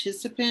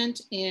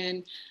participant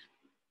in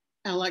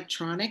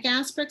electronic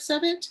aspects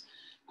of it,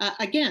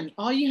 again,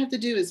 all you have to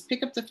do is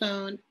pick up the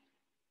phone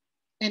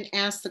and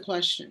ask the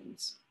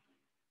questions.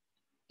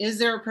 Is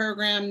there a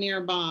program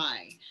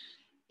nearby?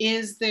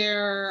 Is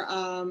there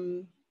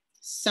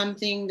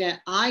something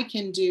that I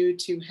can do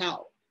to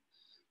help?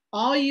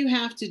 All you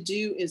have to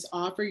do is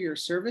offer your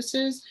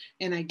services,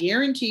 and I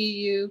guarantee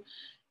you,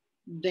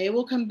 they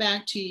will come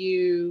back to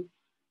you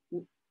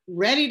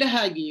ready to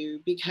hug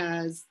you,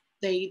 because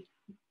the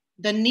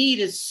need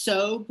is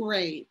so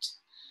great.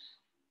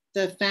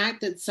 The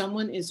fact that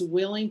someone is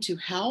willing to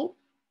help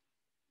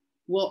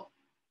will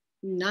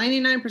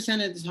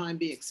 99% of the time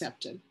be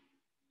accepted.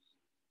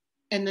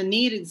 And the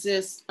need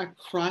exists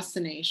across the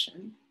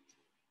nation.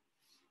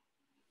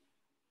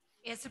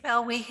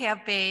 Isabel, we have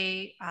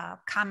a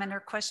comment or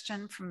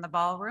question from the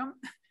ballroom.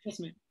 Yes,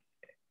 ma'am.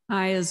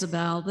 Hi,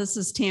 Isabel. This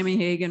is Tammy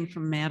Hagan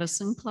from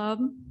Madison Club.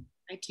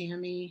 Hi,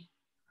 Tammy.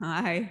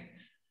 Hi.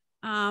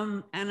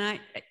 And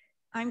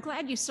I'm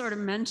glad you sort of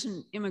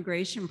mentioned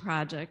Immigration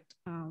Project.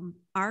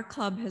 Our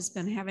club has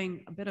been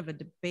having a bit of a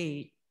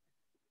debate.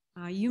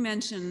 You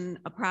mentioned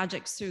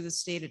projects through the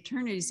state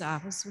attorney's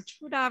office, which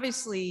would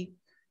obviously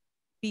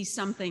be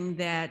something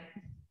that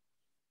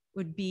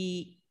would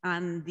be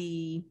on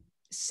the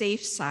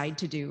safe side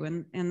to do.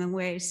 And the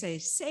way I say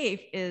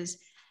safe is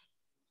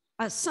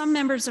some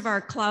members of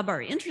our club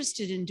are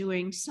interested in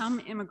doing some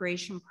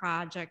immigration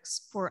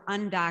projects for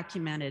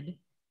undocumented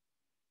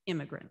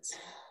immigrants.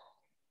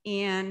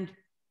 And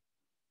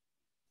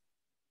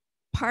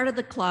part of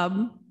the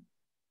club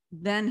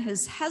then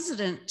is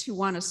hesitant to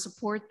want to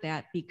support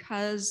that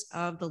because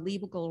of the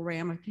legal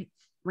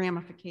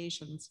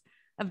ramifications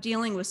of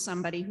dealing with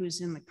somebody who's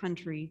in the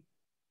country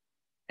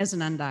as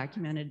an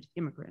undocumented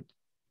immigrant.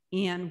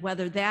 And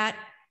whether that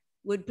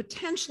would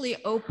potentially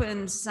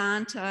open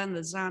Zonta and the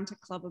Zonta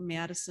Club of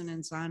Madison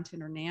and Zonta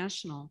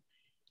International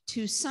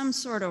to some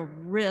sort of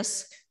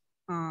risk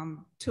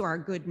to our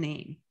good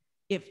name.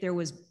 If there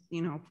was,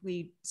 if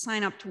we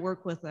sign up to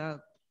work with a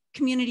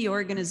community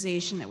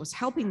organization that was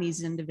helping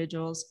these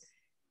individuals,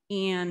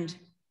 and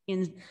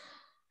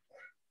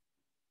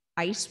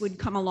ICE would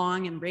come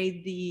along and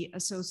raid the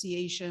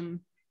association,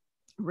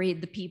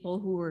 raid the people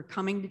who were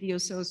coming to the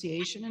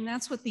association. And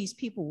that's what these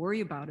people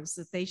worry about, is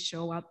that they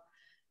show up,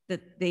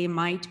 that they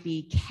might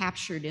be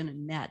captured in a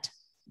net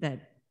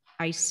that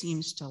ICE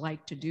seems to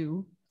like to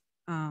do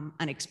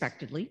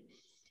unexpectedly.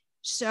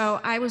 So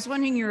I was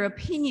wondering your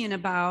opinion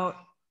about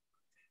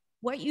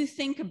what you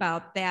think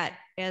about that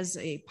as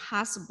a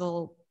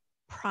possible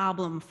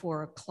problem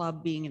for a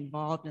club being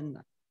involved in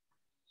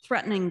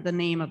threatening the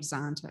name of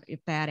Zonta if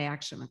that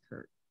action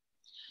occurred.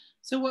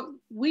 So what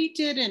we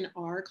did in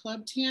our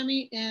club,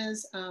 Tammy,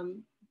 is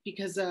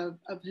because of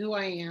who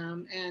I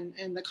am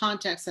and the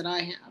context that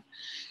I have,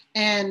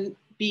 and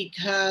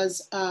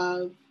because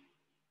of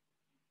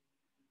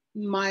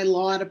my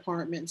law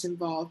department's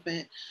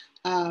involvement,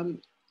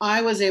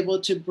 I was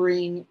able to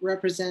bring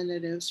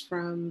representatives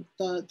from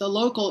the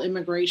local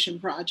immigration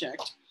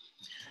project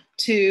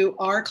to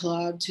our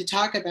club to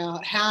talk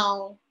about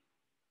how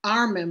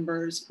our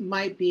members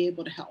might be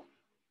able to help,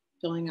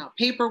 filling out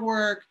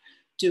paperwork,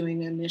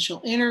 doing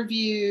initial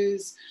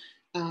interviews.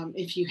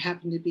 If you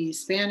happen to be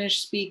Spanish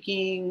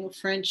speaking,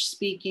 French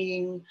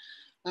speaking,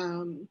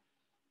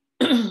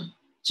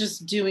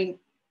 just doing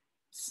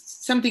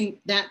something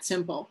that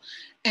simple.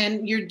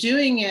 And you're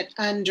doing it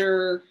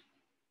under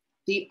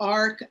the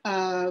arc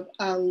of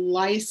a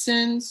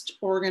licensed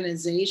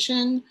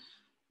organization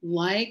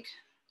like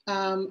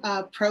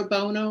a pro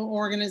bono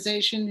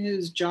organization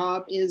whose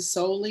job is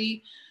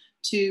solely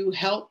to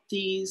help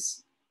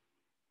these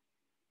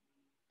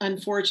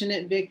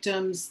unfortunate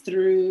victims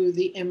through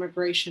the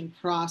immigration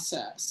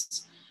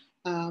process.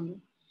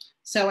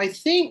 So I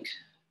think,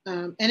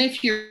 and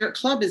if your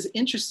club is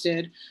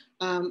interested,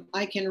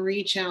 I can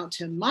reach out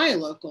to my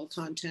local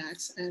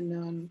contacts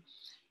and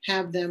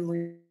have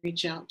them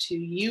reach out to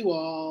you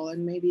all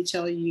and maybe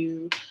tell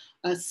you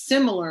a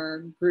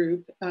similar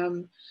group.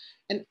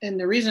 And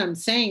the reason I'm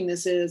saying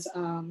this is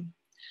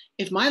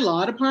if my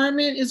law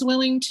department is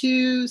willing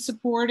to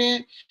support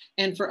it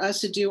and for us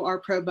to do our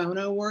pro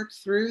bono work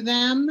through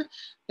them,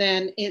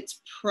 then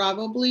it's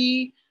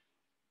probably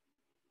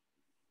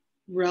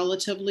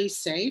relatively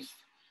safe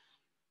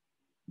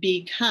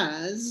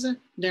because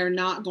they're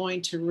not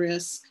going to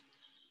risk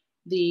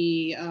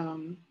the,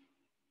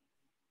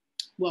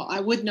 well, I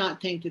would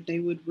not think that they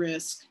would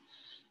risk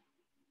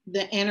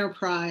the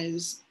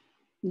enterprise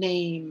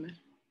name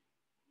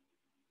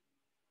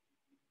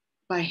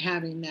by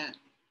having that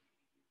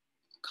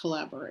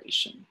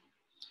collaboration.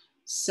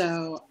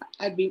 So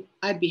I'd be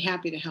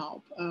happy to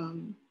help.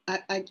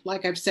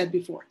 Like I've said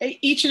before,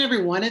 each and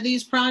every one of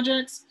these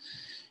projects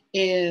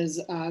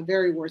is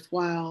very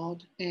worthwhile,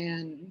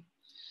 and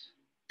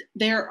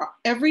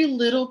every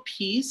little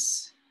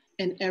piece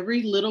and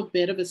every little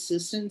bit of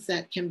assistance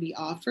that can be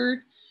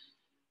offered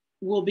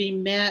will be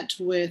met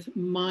with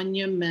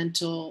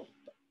monumental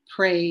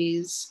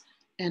praise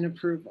and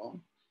approval.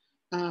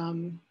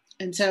 And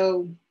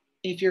so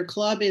if your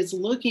club is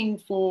looking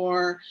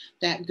for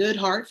that good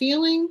heart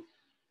feeling,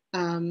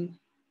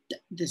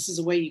 this is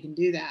a way you can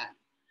do that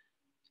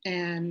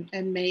and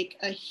make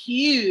a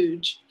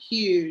huge,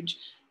 huge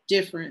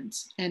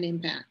difference and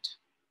impact.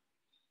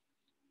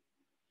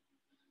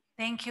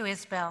 Thank you,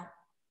 Isabel.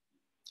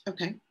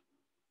 Okay.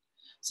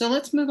 So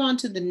let's move on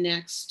to the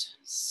next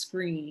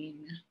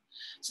screen.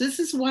 So this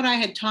is what I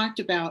had talked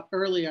about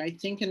earlier, I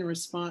think in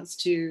response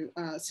to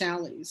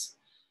Sally's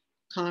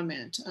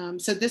comment.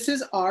 So this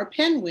is our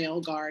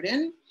pinwheel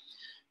garden.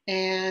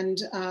 And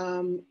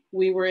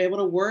we were able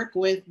to work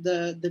with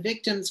the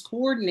victims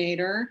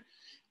coordinator.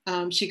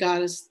 She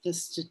got us the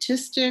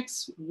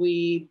statistics.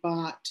 We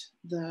bought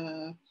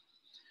the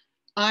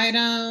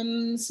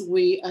items.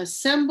 We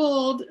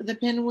assembled the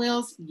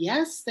pinwheels.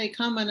 Yes, they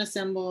come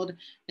unassembled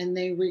and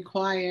they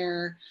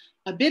require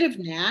a bit of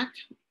knack,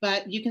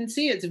 but you can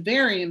see it's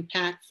very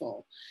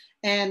impactful.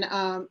 And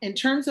in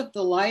terms of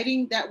the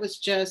lighting, that was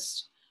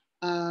just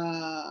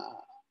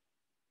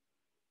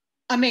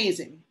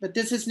amazing, but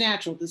this is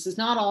natural. This is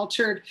not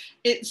altered.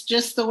 It's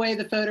just the way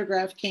the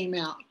photograph came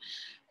out.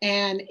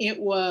 And it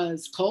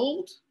was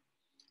cold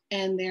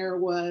and there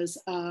was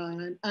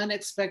an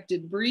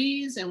unexpected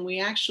breeze. And we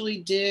actually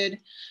did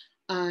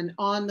an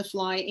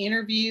on-the-fly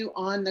interview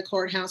on the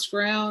courthouse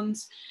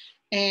grounds.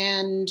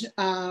 And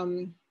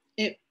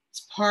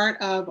it's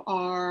part of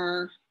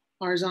our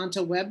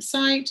Zonta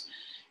website.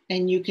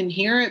 And you can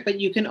hear it, but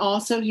you can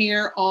also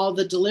hear all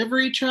the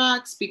delivery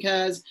trucks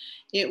because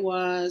it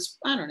was,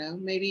 I don't know,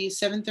 maybe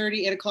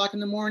 7:30, 8 o'clock in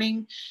the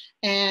morning.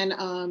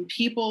 And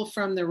people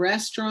from the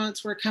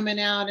restaurants were coming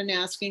out and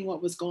asking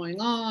what was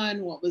going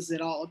on, what was it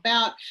all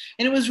about?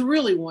 And it was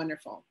really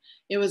wonderful.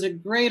 It was a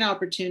great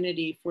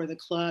opportunity for the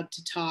club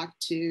to talk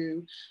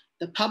to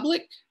the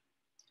public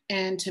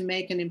and to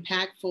make an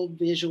impactful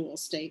visual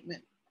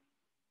statement.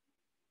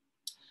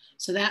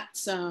 So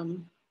that's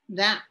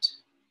that.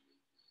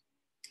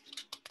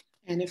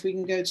 And if we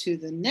can go to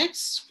the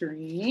next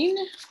screen,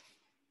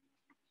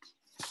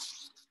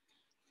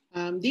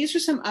 these are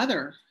some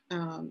other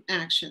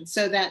actions.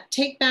 So that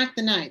Take Back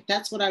the Night,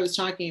 that's what I was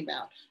talking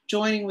about,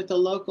 joining with the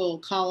local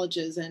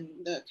colleges and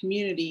the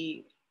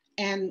community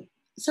and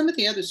some of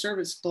the other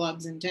service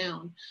clubs in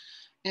town.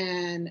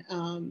 And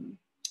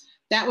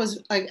that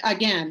was,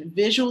 again,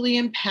 visually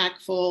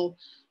impactful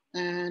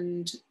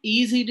and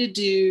easy to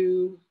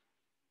do.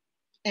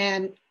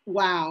 And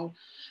wow,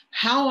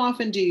 how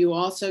often do you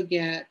also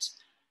get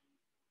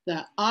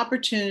the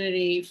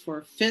opportunity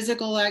for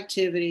physical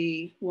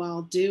activity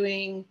while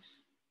doing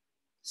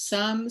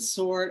some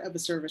sort of a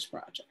service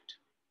project?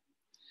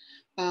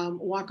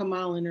 Walk a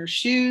Mile in Her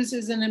Shoes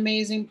is an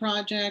amazing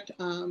project.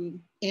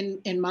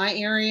 In my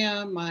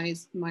area,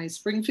 my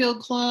Springfield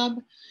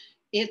Club,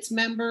 its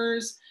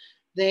members,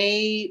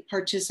 they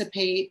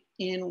participate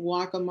in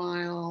Walk a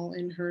Mile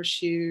in Her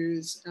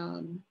Shoes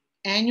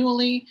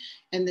annually.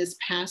 And this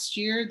past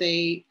year,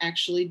 they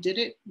actually did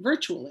it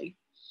virtually.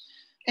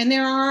 And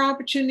there are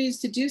opportunities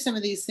to do some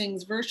of these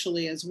things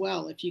virtually as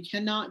well if you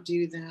cannot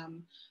do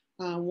them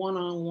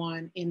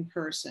one-on-one in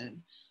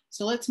person.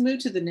 So let's move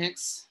to the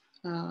next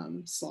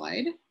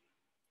slide.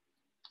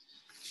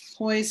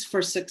 Poise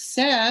for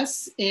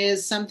Success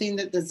is something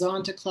that the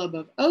Zonta Club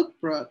of Oak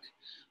Brook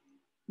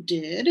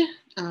did.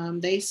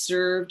 They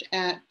served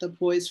at the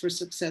Poise for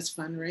Success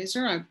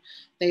fundraiser.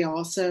 They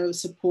also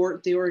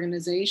support the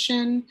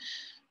organization.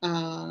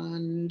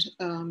 And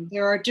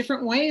there are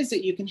different ways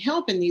that you can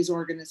help in these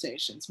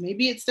organizations.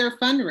 Maybe it's their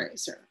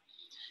fundraiser.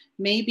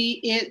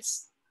 Maybe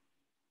it's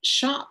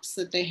shops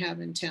that they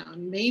have in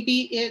town.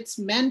 Maybe it's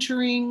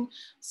mentoring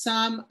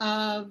some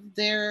of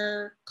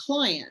their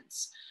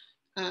clients.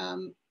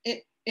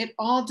 It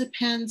all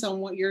depends on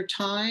what your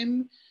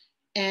time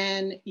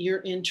and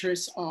your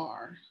interests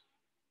are.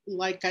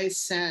 Like I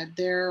said,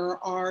 there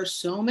are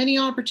so many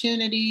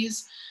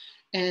opportunities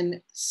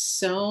and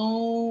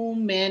so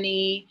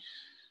many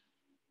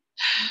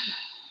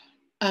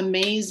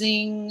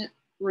amazing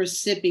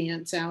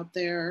recipients out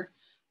there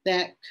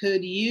that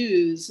could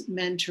use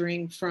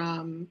mentoring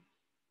from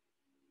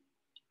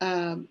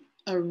a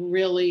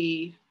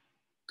really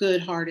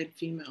good-hearted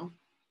female.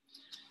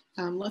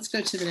 Let's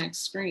go to the next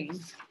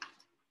screen.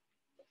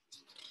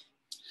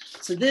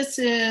 So this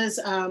is,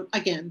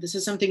 again, this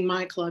is something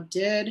my club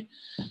did.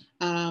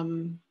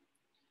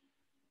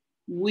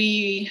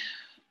 We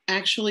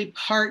actually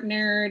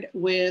partnered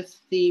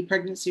with the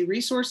Pregnancy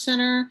Resource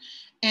Center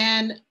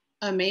and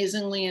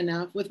amazingly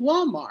enough with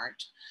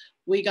Walmart.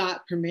 We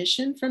got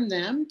permission from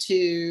them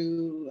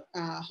to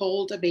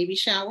hold a baby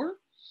shower,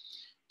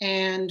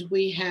 and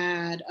we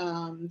had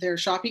their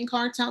shopping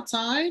carts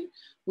outside.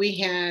 We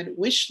had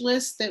wish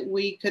lists that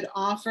we could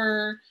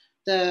offer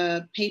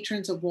the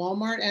patrons of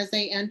Walmart as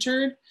they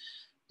entered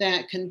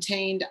that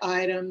contained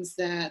items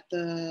that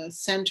the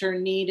center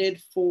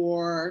needed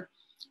for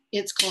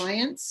its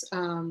clients,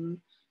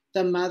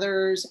 the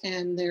mothers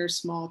and their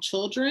small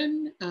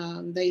children.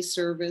 They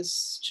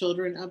service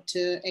children up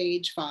to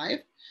age 5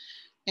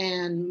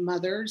 and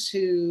mothers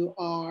who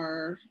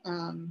are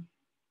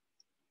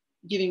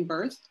giving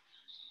birth.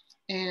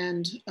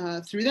 And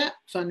through that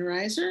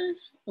fundraiser,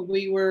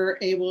 we were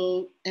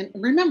able, and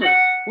remember,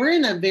 we're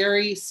in a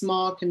very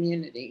small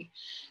community,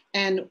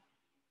 and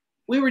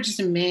we were just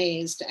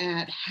amazed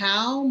at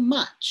how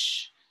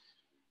much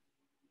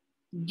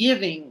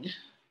giving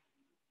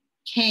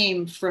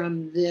came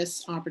from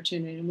this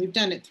opportunity. And we've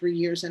done it 3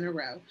 years in a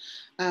row.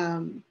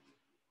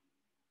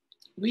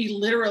 We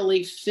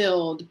literally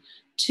filled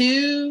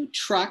 2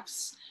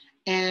 trucks,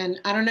 and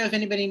I don't know if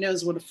anybody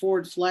knows what a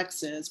Ford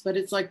Flex is, but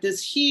it's like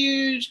this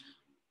huge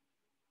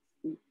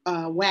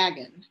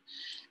wagon.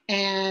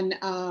 And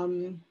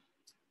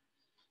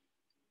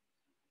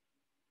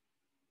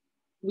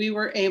we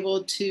were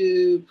able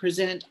to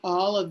present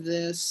all of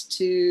this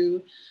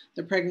to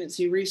the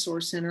Pregnancy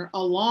Resource Center,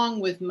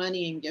 along with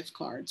money and gift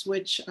cards,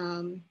 which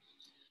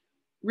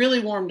really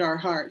warmed our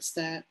hearts.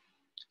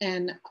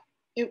 And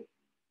it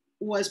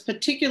was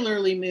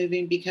particularly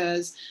moving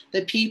because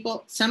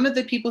some of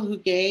the people who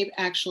gave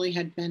actually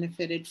had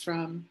benefited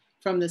from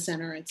the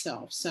center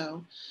itself.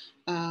 So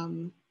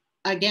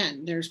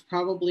again, there's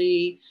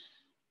probably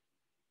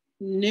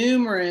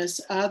numerous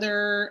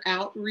other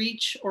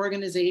outreach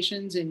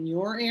organizations in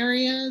your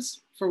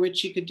areas for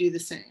which you could do the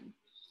same.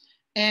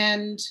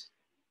 And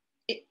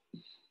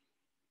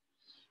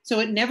so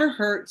it never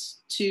hurts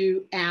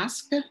to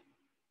ask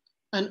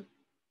an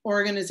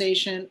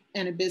organization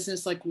and a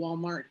business like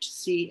Walmart to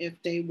see if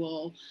they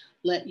will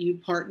let you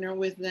partner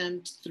with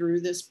them through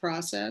this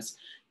process.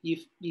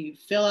 You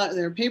fill out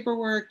their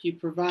paperwork, you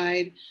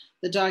provide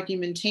the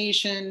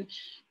documentation,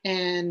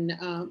 and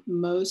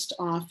most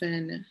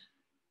often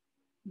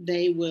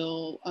they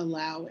will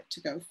allow it to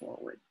go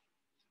forward.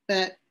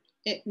 But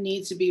it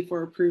needs to be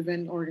for a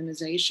proven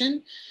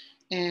organization.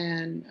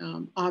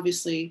 And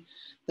obviously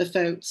the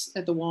folks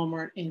at the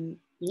Walmart in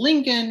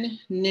Lincoln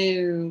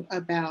knew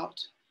about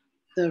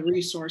the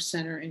resource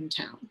center in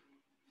town.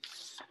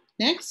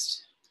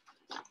 Next.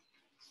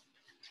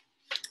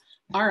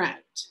 All right.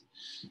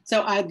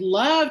 So I'd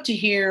love to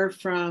hear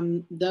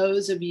from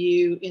those of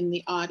you in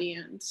the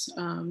audience,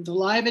 the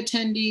live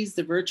attendees,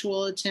 the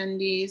virtual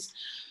attendees.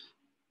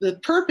 The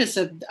purpose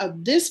of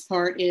this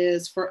part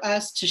is for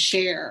us to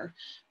share,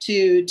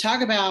 to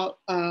talk about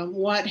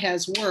what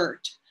has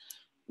worked,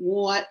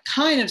 what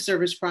kind of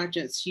service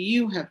projects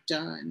you have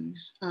done.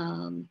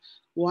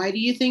 Why do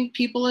you think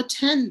people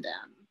attend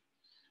them?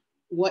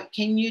 What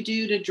can you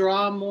do to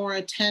draw more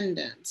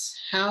attendance?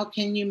 How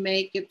can you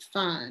make it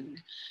fun?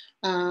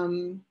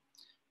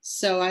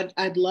 So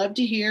I'd love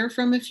to hear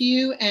from a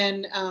few,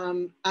 and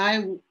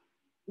I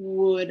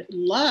would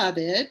love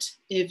it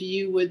if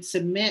you would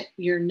submit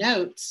your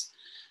notes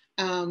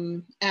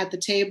at the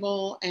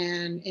table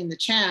and in the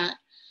chat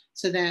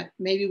so that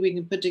maybe we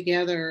can put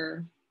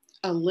together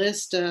a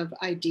list of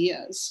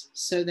ideas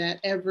so that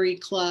every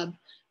club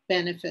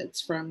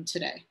benefits from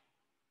today.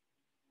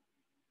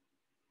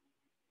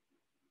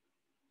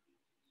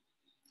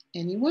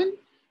 Anyone?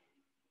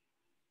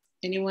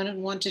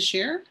 Anyone want to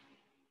share?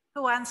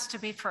 Who wants to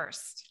be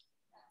first?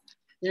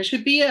 There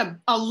should be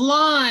a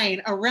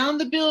line around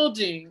the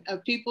building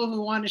of people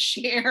who want to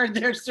share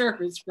their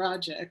service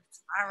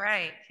projects. All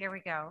right, here we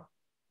go.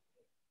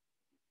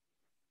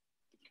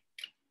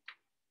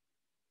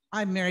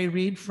 I'm Mary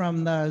Reed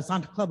from the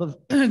Zonta Club of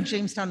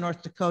Jamestown,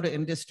 North Dakota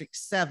in District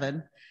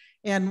 7.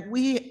 And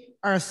we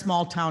are a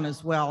small town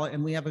as well,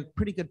 and we have a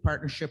pretty good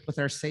partnership with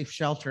our safe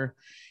shelter.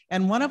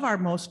 And one of our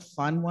most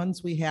fun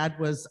ones we had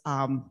was,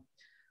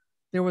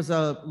 there was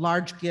a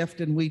large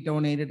gift and we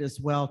donated as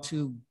well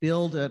to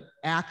build an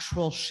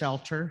actual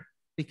shelter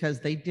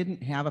because they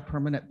didn't have a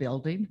permanent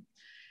building.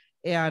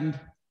 And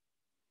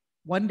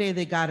one day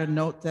they got a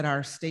note that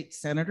our state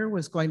senator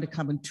was going to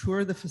come and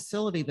tour the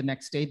facility the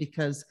next day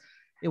because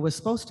it was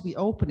supposed to be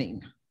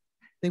opening.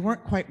 They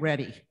weren't quite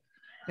ready.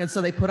 And so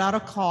they put out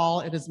a call,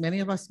 and as many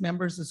of us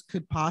members as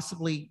could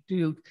possibly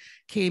do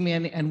came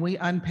in, and we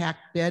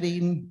unpacked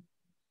bedding,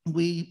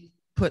 we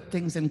put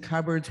things in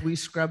cupboards, we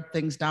scrubbed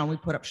things down, we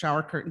put up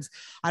shower curtains.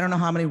 I don't know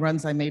how many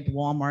runs I made to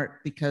Walmart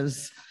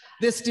because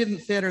this didn't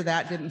fit or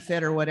that didn't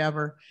fit or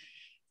whatever.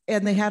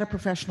 And they had a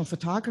professional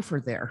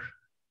photographer there.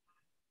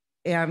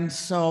 And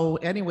so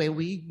anyway,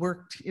 we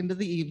worked into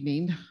the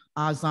evening,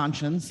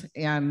 Zonchans,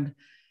 and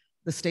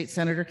the state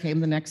senator came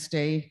the next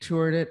day,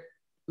 toured it,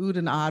 oohed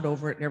and awed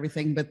over it and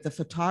everything, but the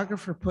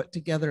photographer put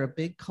together a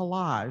big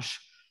collage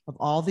of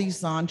all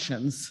these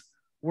Zonchans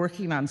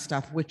working on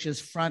stuff, which is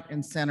front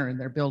and center in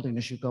their building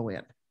as you go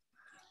in.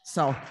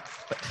 So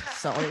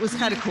it was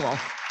kind of cool.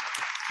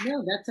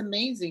 No, that's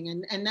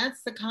amazing. And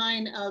that's the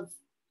kind of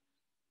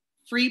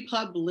free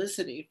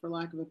publicity, for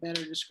lack of a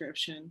better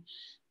description,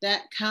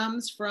 that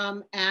comes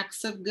from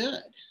acts of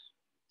good.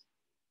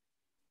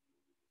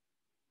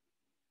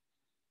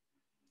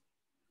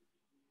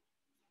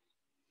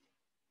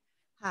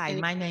 Hi,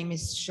 my name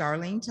is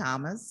Charlene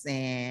Thomas,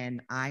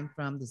 and I'm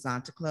from the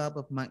Zonta Club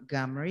of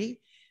Montgomery.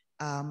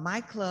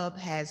 My club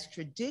has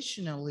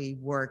traditionally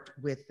worked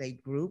with a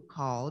group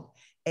called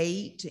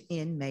Aid to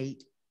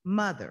Inmate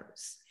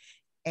Mothers.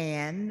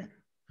 And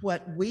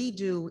what we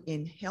do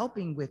in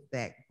helping with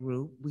that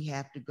group, we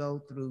have to go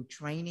through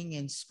training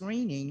and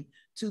screening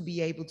to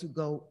be able to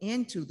go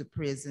into the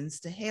prisons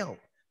to help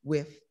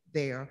with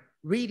their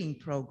reading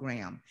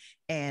program.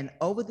 And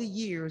over the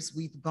years,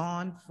 we've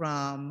gone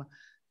from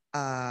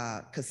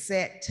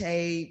cassette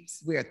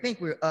tapes, I think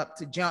we're up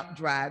to jump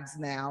drives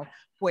now,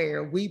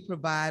 where we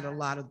provide a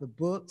lot of the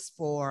books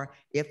for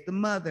if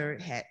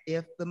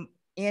the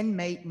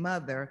inmate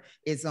mother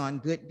is on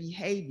good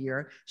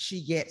behavior,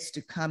 she gets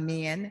to come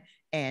in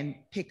and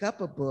pick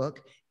up a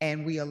book,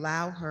 and we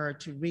allow her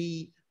to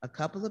read a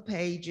couple of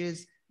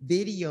pages,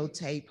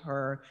 videotape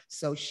her,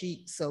 so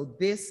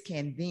this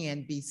can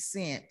then be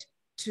sent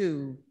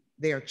to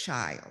their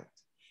child.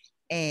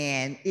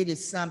 And it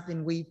is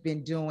something we've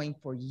been doing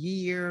for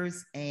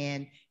years,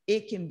 and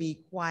it can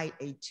be quite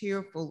a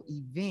tearful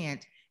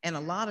event. And a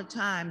lot of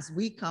times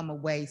we come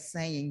away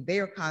saying,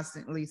 they're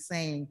constantly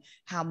saying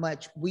how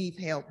much we've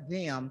helped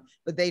them,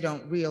 but they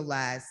don't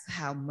realize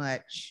how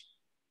much,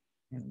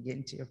 I'm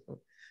getting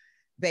tearful,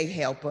 they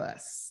help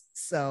us.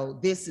 So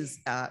this is,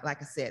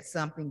 like I said,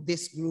 something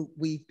this group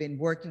we've been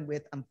working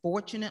with.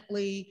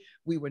 Unfortunately,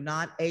 we were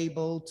not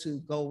able to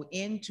go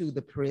into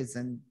the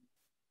prison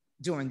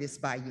during this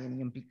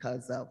biennium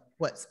because of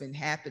what's been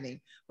happening.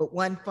 But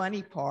one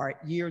funny part,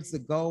 years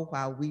ago,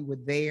 while we were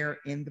there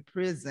in the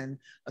prison,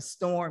 a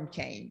storm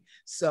came,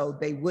 so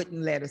they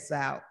wouldn't let us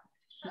out.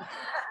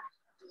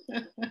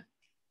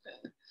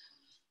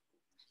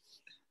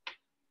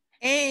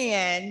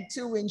 And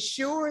to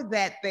ensure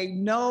that they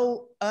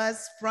know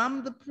us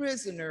from the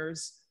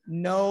prisoners,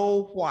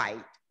 no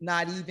white,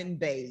 not even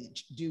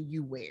beige, do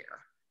you wear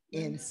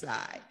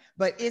inside.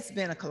 But it's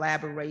been a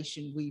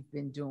collaboration we've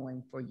been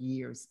doing for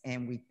years,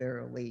 and we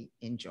thoroughly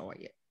enjoy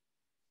it.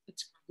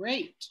 It's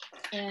great.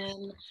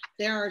 And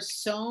there are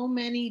so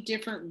many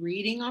different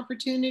reading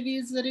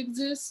opportunities that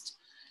exist.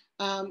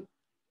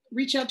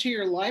 Reach out to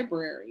your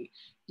library.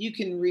 You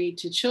can read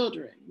to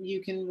children.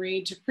 You can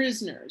read to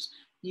prisoners.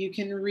 You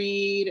can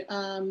read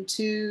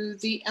to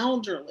the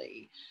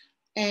elderly.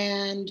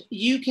 And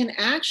you can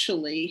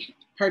actually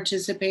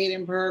participate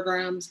in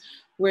programs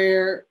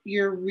where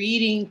you're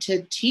reading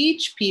to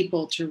teach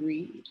people to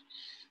read.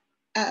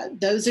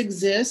 Those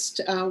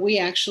exist. We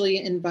actually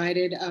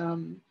invited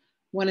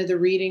one of the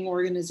reading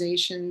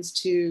organizations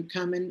to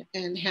come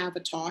and have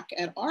a talk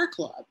at our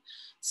club.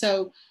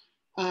 So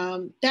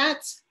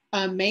that's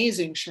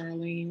amazing,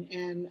 Charlene,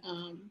 and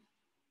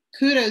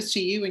kudos to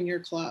you and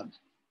your club.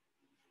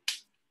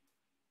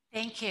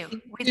 Thank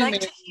you. We'd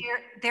like to hear,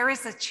 there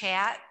is a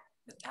chat.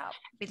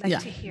 We'd like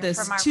to hear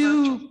from our There's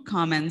two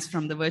comments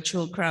from the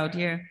virtual crowd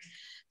here.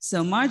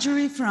 So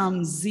Marjorie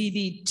from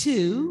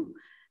ZD2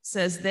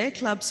 says their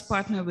clubs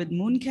partner with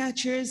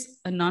Mooncatchers,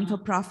 a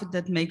non-for-profit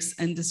that makes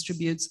and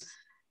distributes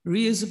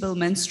reusable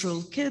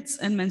menstrual kits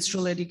and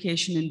menstrual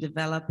education in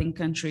developing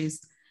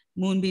countries.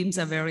 Moonbeams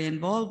are very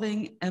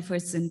involving.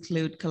 Efforts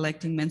include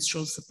collecting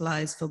menstrual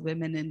supplies for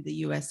women in the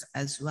US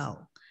as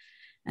well.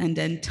 And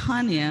then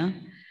Tanya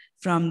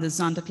from the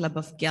Zonta Club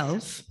of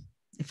Guelph,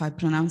 if I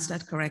pronounced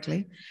that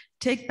correctly,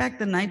 take back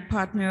the night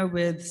partner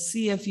with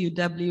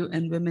CFUW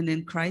and Women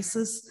in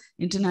Crisis,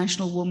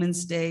 International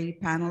Women's Day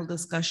panel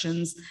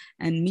discussions,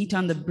 and Meet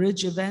on the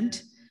Bridge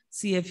event.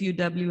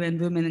 CFUW and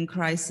Women in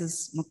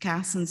Crisis,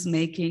 moccasins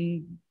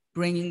making,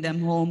 bringing them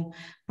home,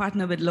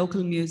 partner with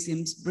local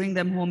museums, bring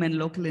them home, and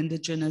local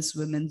indigenous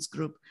women's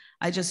group.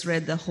 I just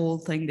read the whole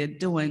thing they're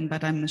doing,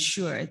 but I'm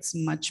sure it's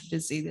much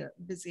busier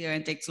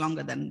and takes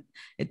longer than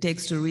it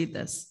takes to read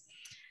this.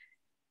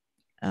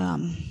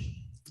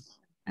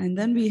 And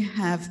then we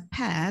have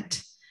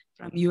Pat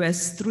from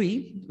US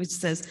 3, which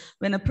says,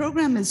 when a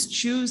program is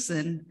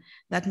chosen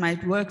that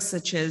might work,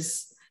 such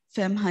as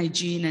femme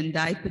hygiene and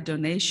diaper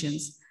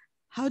donations,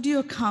 how do you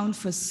account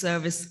for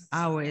service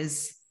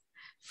hours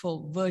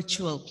for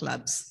virtual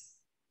clubs?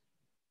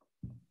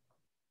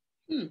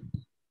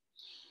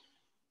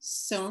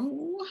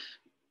 So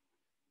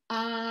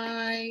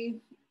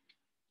can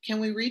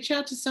we reach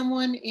out to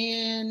someone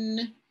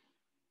in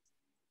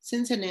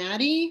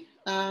Cincinnati?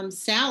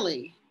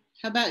 Sally,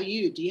 how about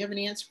you? Do you have an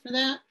answer for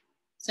that?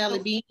 Sally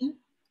Bean?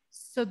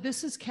 So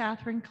this is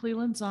Catherine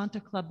Cleland,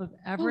 Zonta Club of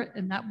Everett.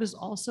 And that was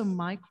also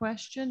my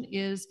question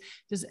is,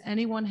 does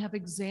anyone have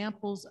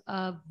examples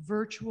of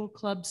virtual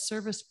club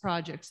service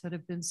projects that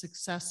have been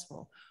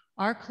successful?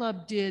 Our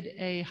club did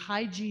a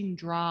hygiene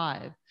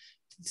drive.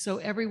 So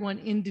everyone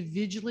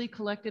individually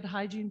collected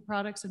hygiene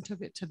products and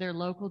took it to their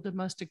local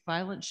domestic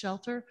violence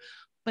shelter,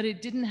 but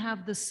it didn't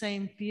have the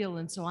same feel.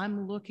 And so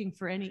I'm looking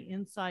for any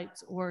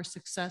insights or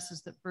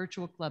successes that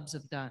virtual clubs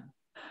have done.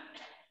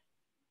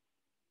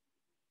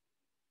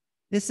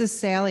 This is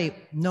Sally.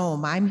 No,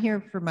 I'm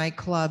here for my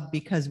club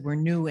because we're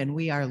new and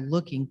we are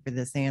looking for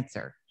this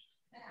answer.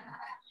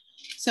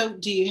 So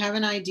do you have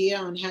an idea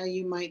on how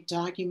you might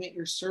document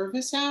your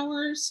service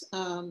hours?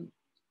 Can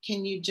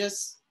you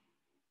just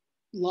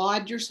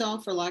laud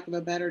yourself, for lack of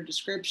a better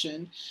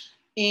description,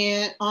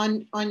 and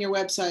on your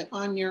website,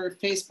 on your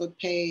Facebook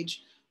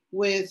page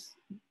with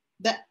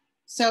that?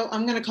 So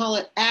I'm going to call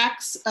it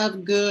acts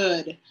of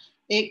good.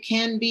 It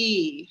can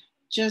be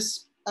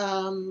just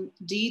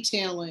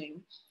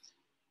detailing.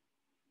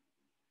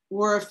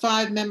 We're a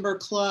 5-member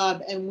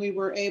club, and we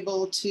were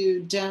able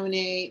to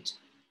donate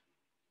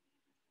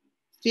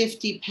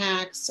 50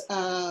 packs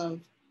of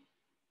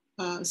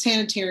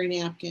sanitary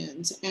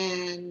napkins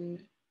and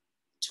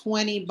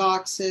 20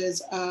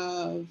 boxes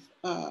of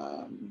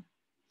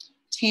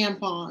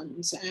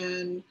tampons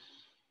and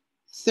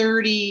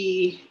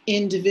 30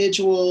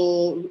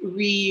 individual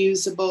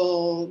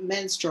reusable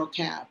menstrual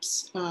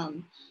caps,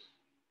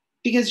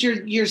 because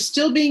you're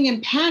still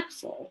being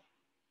impactful.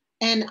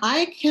 And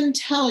I can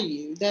tell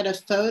you that a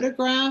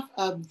photograph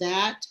of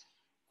that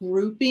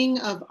grouping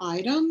of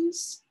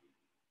items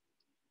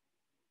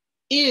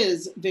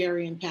is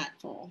very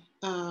impactful.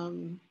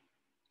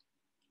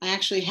 I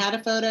actually had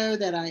a photo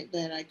that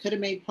I could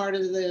have made part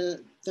of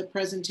the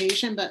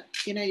presentation, but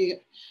you know,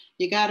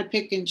 you got to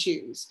pick and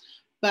choose.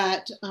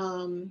 But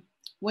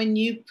when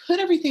you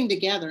put everything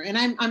together, and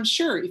I'm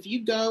sure if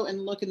you go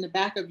and look in the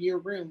back of your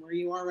room where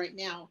you are right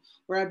now,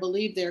 where I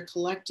believe they're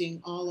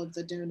collecting all of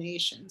the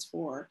donations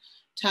for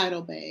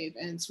Tidal Babe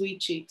and Sweet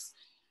Cheeks,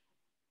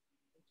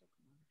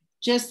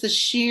 just the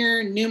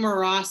sheer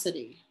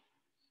numerosity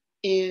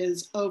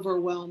is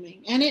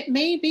overwhelming. And it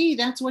may be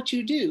that's what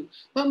you do,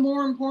 but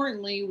more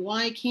importantly,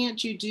 why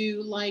can't you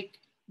do like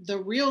the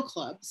real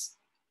clubs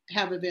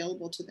have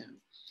available to them?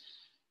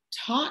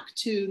 Talk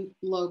to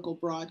local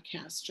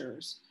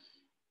broadcasters.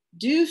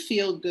 Do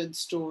feel good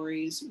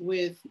stories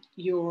with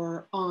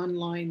your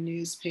online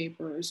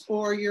newspapers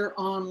or your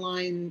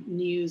online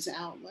news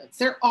outlets.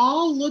 They're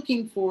all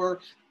looking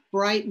for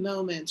bright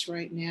moments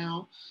right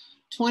now.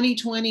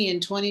 2020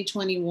 and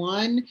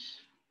 2021,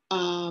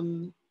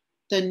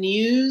 the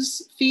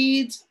news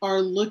feeds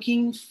are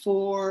looking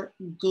for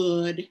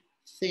good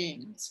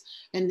things.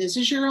 And this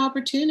is your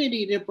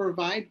opportunity to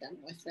provide them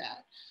with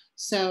that.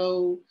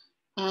 So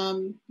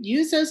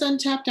use those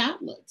untapped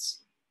outlets.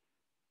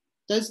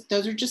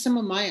 Those are just some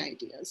of my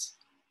ideas.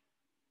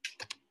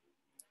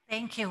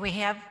 Thank you. We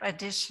have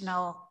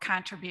additional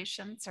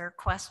contributions or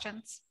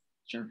questions.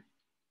 Sure.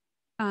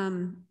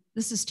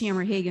 This is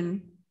Tamara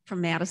Hagan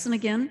from Madison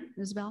again,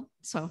 Isabel.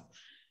 So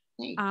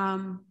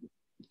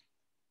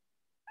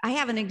I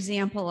have an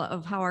example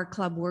of how our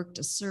club worked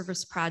a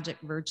service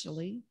project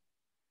virtually.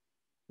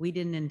 We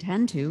didn't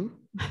intend to,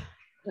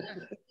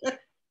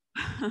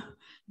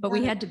 but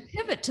we had to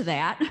pivot to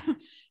that,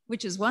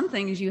 which is one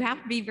thing, is you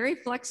have to be very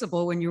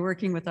flexible when you're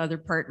working with other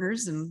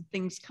partners and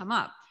things come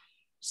up.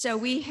 So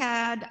we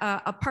had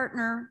a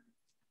partner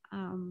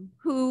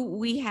who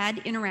we had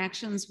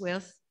interactions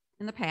with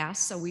in the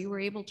past. So we were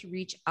able to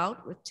reach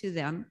out to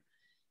them.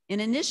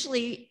 And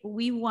initially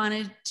we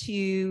wanted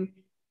to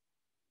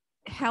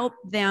help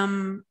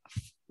them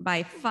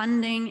by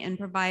funding and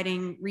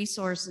providing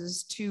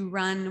resources to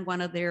run one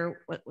of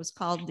their, what was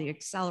called the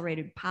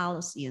Accelerated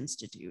Policy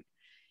Institute.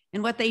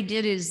 And what they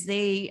did is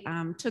they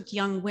took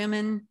young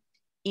women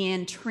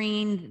and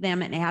trained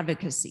them in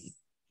advocacy.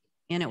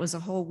 And it was a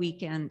whole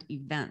weekend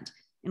event.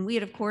 And we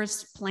had, of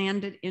course,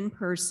 planned it in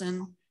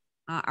person.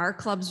 Our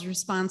club's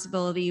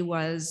responsibility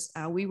was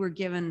we were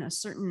given a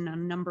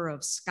certain number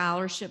of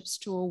scholarships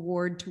to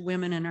award to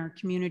women in our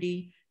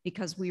community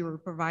because we were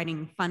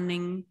providing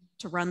funding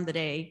to run the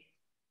day.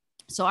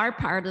 So our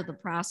part of the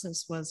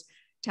process was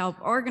to help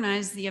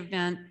organize the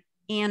event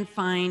and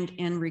find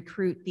and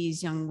recruit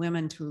these young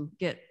women to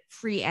get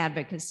free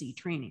advocacy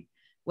training.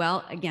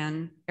 Well,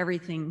 again,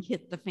 everything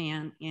hit the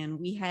fan and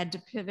we had to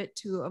pivot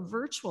to a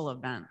virtual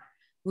event,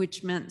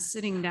 which meant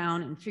sitting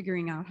down and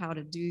figuring out how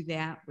to do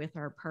that with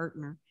our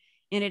partner.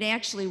 And it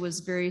actually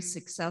was very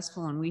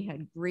successful and we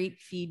had great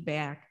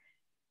feedback.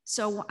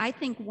 So I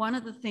think one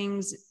of the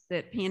things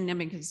that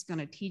pandemic is going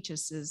to teach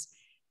us is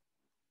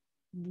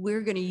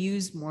we're going to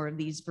use more of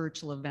these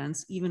virtual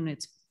events, even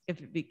if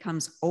it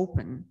becomes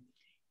open.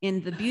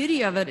 And the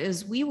beauty of it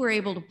is we were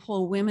able to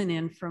pull women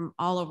in from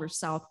all over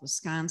South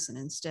Wisconsin.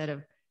 Instead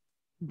of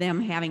them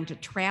having to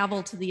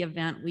travel to the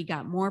event, we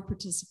got more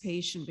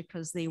participation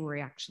because they were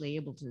actually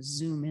able to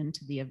Zoom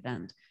into the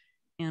event.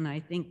 And I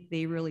think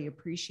they really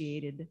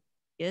appreciated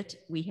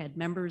it. We had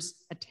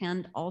members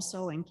attend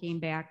also and came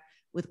back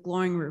with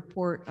glowing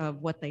report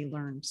of what they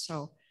learned.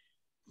 So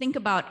think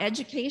about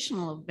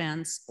educational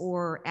events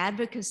or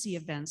advocacy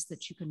events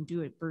that you can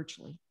do it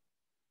virtually.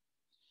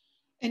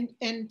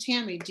 And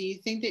Tammy, do you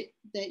think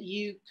that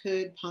you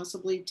could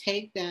possibly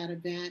take that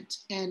event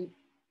and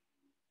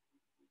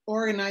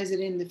organize it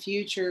in the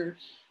future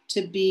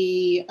to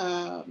be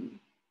a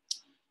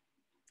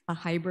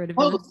hybrid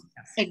event?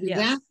 Exactly.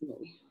 Yes.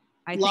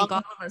 I think all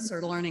of us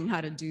are learning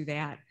how to do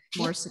that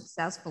more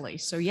successfully.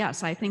 So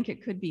yes, I think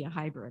it could be a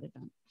hybrid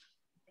event.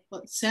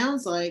 Well, it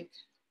sounds like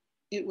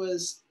it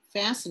was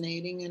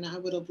fascinating and I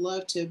would have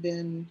loved to have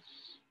been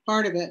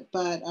part of it,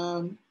 but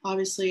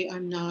obviously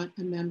I'm not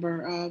a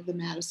member of the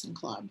Madison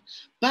Club.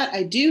 But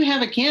I do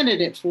have a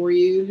candidate for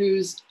you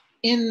who's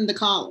in the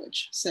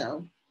college.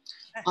 So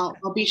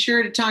I'll be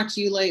sure to talk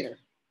to you later.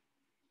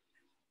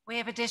 We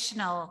have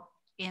additional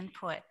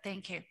input.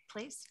 Thank you,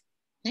 please.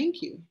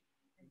 Thank you.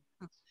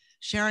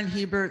 Sharon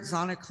Hebert,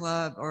 Zonta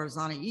Club, or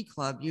Zonta E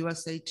Club,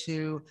 USA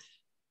 2.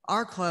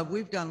 Our club,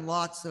 we've done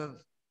lots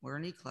of, we're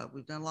an E Club,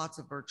 we've done lots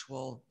of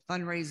virtual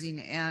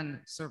fundraising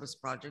and service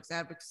projects,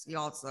 advocacy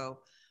also.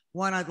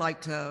 One I'd like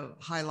to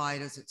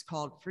highlight is it's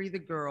called Free the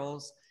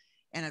Girls,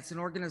 and it's an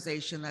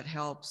organization that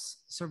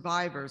helps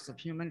survivors of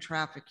human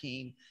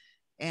trafficking.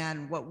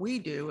 And what we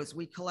do is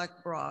we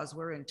collect bras.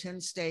 We're in 10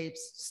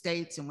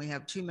 states, and we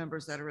have 2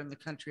 members that are in the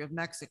country of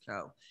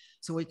Mexico.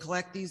 So we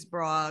collect these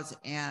bras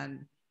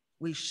and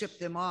we ship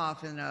them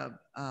off, and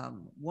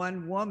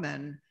one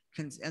woman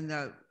can, and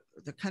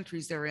the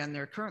countries they're in,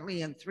 they're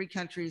currently in 3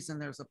 countries, and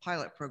there's a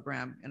pilot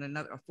program in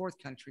a 4th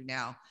country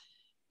now.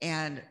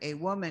 And a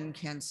woman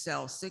can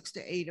sell 6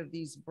 to 8 of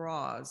these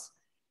bras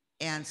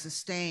and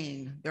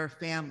sustain their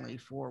family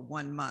for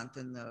 1 month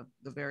in the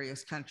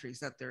various countries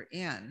that they're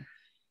in.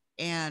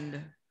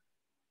 And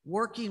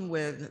working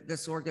with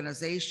this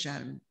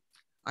organization,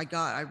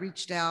 I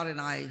reached out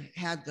and I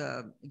had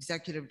the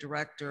executive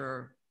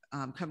director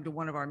come to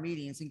one of our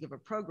meetings and give a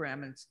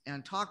program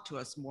and talk to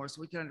us more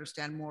so we could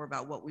understand more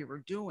about what we were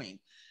doing.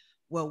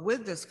 Well,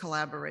 with this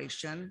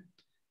collaboration,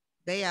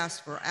 they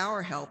asked for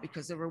our help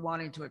because they were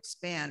wanting to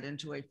expand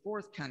into a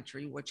 4th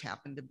country, which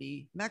happened to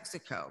be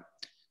Mexico.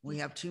 We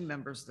have 2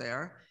 members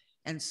there.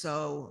 And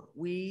so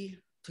we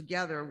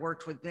together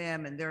worked with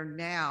them, and they're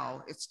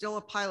now, it's still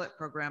a pilot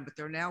program, but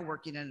they're now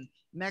working in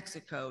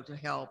Mexico to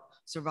help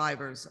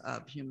survivors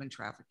of human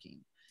trafficking.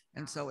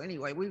 And so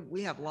anyway,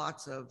 we have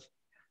lots of,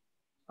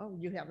 oh,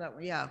 you have that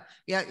one, yeah.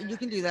 Yeah, you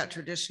can do that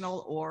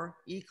traditional or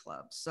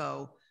E-Club.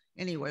 So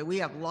anyway, we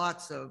have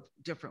lots of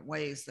different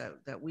ways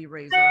that we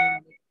raise our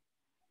money.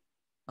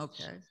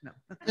 Okay, no.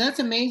 That's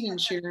amazing,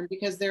 Sharon,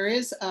 because there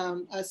is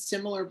a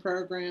similar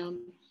program,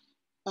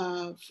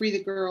 Free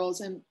the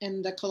Girls, and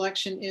the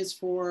collection is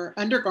for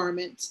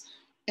undergarments,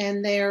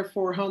 and they're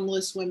for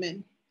homeless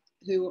women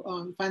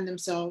who find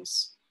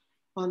themselves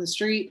on the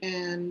street,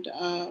 and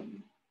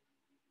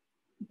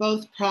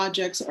both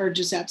projects are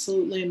just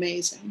absolutely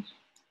amazing.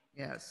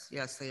 Yes,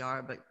 yes, they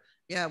are. But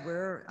yeah,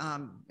 we're,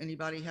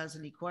 anybody has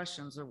any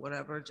questions or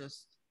whatever,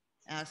 just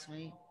ask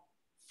me.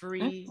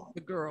 Free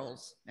the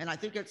Girls. And I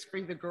think it's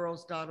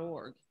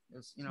freethegirls.org.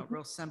 It's, you know,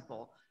 real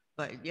simple.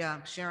 But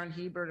yeah, Sharon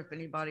Hebert, if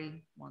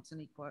anybody wants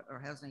any or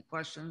has any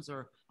questions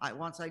or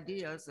wants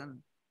ideas, and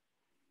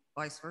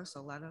vice versa,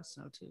 let us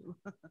know too.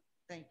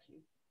 Thank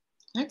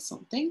you.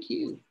 Excellent. Thank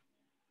you.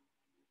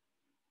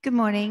 Good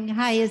morning.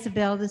 Hi,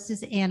 Isabel. This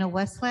is Anna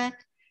Westlack.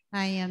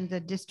 I am the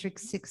District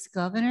 6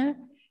 governor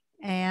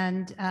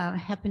and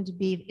happened to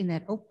be in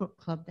that Oak Brook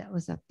Club that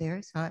was up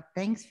there. So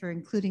thanks for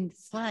including the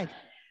slide.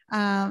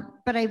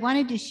 But I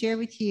wanted to share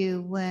with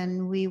you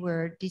when we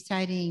were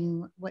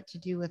deciding what to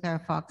do with our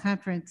fall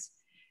conference.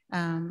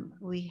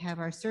 We have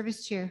our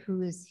service chair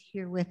who is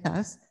here with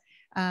us.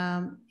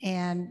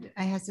 And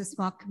I has a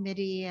small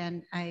committee,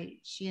 and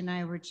she and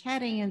I were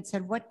chatting and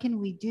said, what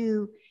can we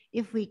do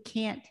if we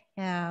can't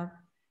have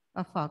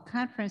a fall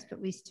conference,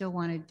 but we still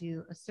want to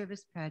do a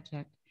service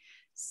project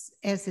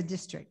as a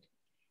district?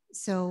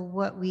 So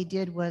what we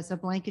did was a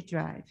blanket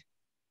drive,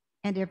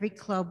 and every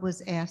club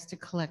was asked to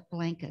collect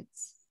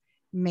blankets,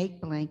 make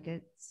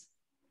blankets,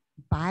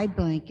 buy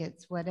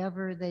blankets,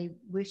 whatever they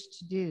wish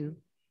to do,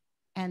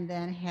 and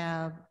then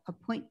have a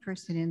point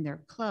person in their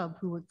club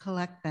who would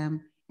collect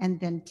them and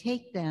then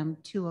take them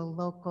to a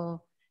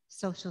local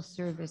social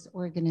service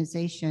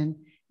organization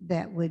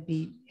that would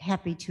be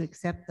happy to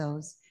accept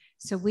those.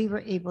 So we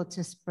were able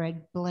to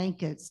spread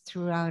blankets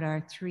throughout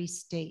our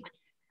 3-state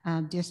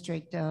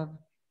district of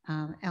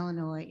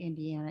Illinois,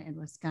 Indiana, and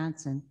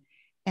Wisconsin.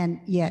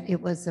 And yet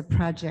it was a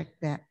project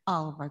that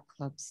all of our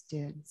clubs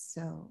did.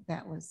 So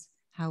that was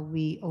how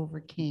we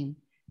overcame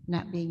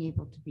not being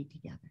able to be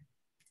together.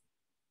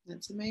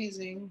 That's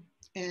amazing.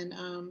 And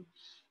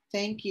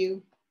thank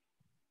you.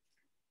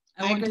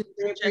 I want to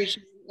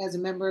appreciate it as a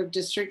member of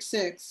District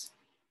 6.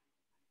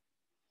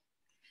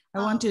 I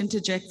want to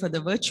interject for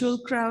the virtual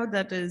crowd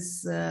that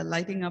is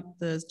lighting up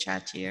the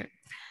chat here.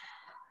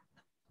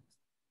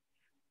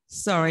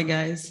 Sorry,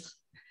 guys.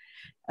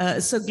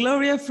 So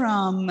Gloria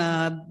from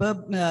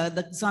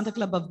the Zonta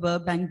Club of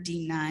Burbank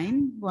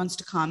D9 wants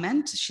to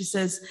comment. She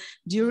says,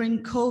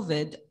 during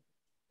COVID,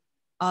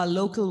 our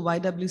local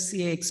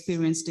YWCA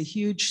experienced a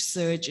huge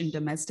surge in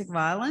domestic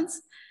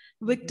violence.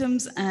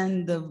 Victims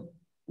and the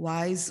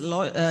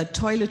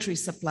toiletry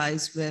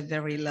supplies were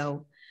very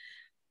low.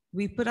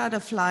 We put out a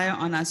flyer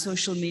on our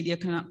social media,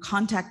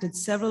 contacted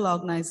several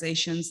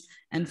organizations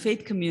and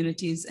faith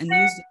communities, and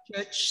used the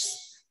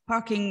church's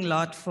parking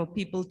lot for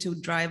people to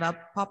drive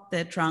up, pop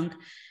their trunk,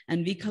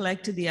 and we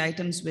collected the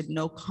items with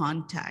no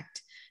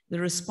contact. The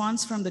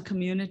response from the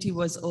community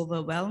was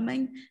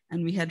overwhelming,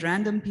 and we had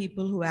random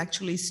people who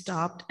actually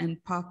stopped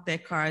and parked their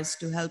cars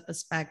to help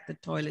us pack the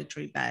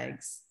toiletry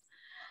bags.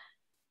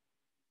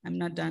 I'm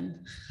not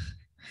done.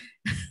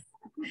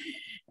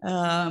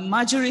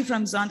 Marjorie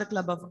from Zonta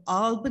Club of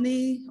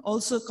Albany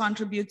also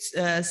contributes,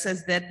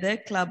 says that their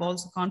club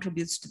also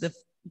contributes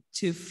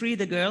to Free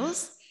the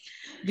Girls.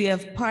 We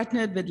have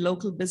partnered with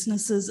local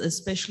businesses,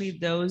 especially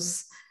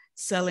those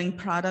selling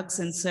products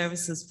and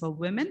services for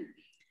women,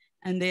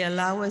 and they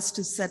allow us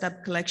to set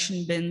up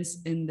collection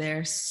bins in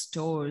their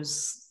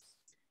stores.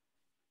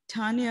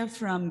 Tanya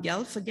from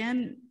Guelph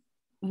again,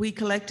 we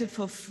collected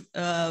for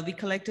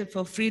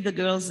Free the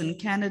Girls in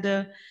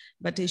Canada,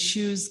 but they had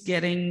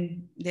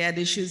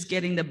issues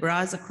getting the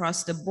bras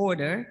across the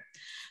border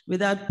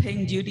without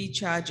paying duty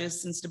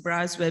charges since the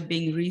bras were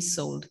being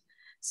resold.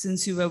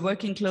 Since you were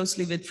working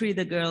closely with Free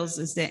the Girls,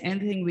 is there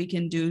anything we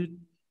can do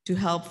to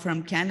help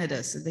from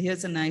Canada? So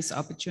here's a nice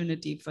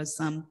opportunity for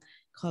some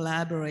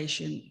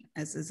collaboration,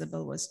 as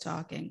Isabel was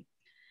talking.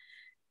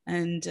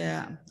 And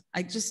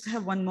I just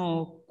have one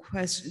more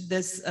question.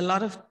 There's a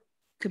lot of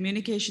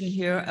communication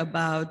here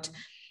about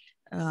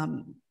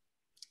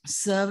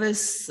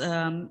service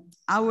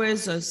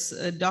hours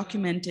or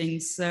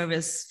documenting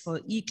service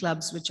for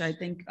e-clubs, which I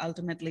think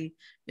ultimately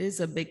is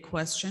a big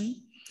question.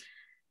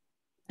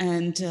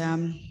 And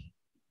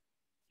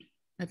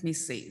let me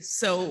see.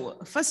 So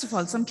first of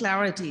all, some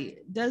clarity.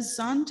 Does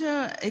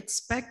Zonta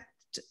expect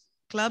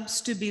clubs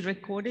to be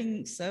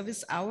recording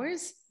service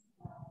hours?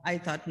 I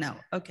thought no.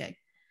 Okay.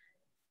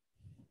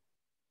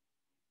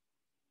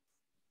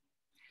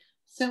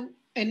 So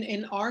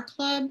in our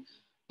club,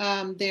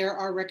 there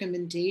are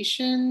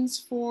recommendations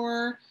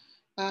for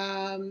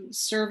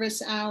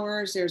service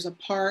hours. There's a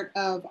part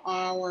of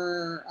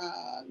our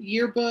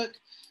yearbook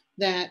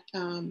that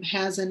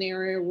has an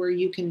area where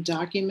you can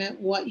document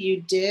what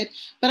you did.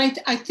 But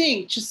I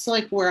think, just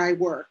like where I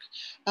work,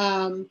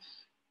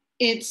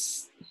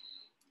 it's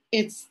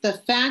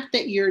the fact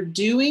that you're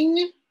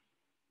doing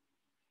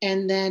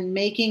and then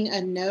making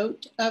a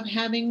note of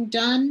having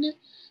done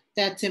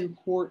that's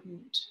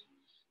important.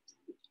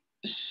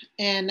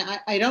 And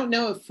I don't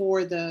know if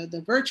for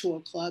the virtual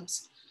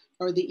clubs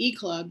or the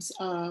e-clubs,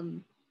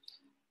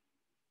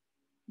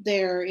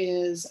 there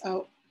is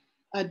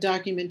a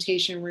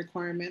documentation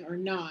requirement or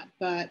not,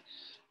 but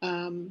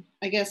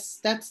I guess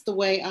that's the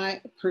way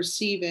I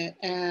perceive it,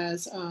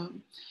 as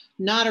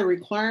not a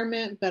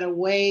requirement, but a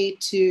way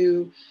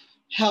to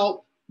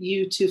help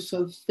you to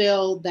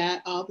fulfill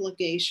that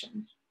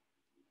obligation.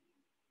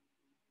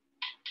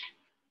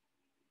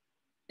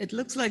 It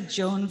looks like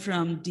Joan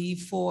from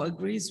D4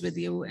 agrees with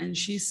you, and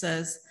she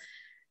says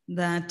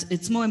that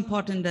it's more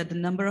important that the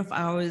number of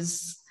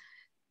hours,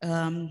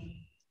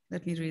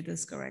 let me read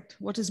this correct.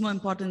 What is more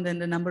important than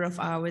the number of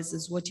hours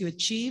is what you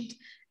achieved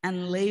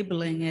and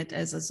labeling it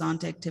as a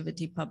Zonta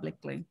activity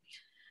publicly.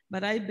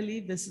 But I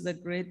believe this is a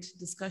great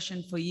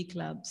discussion for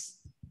e-clubs,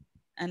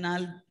 and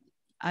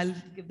I'll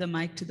give the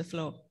mic to the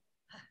floor.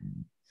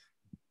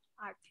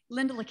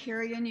 Linda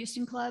LaCarrion,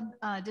 Houston Club,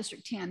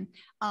 District 10.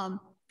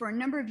 For a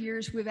number of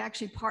years, we've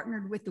actually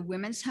partnered with the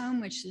Women's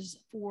Home, which is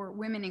for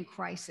women in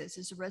crisis.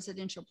 It's a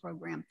residential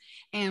program,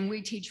 and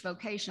we teach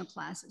vocational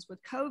classes. With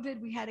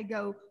COVID, we had to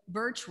go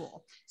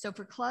virtual. So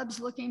for clubs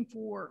looking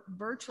for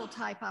virtual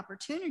type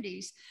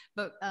opportunities,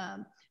 but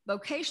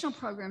vocational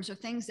programs are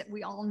things that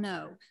we all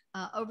know.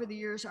 Over the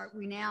years, our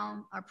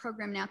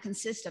program now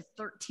consists of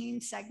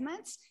 13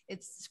 segments.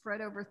 It's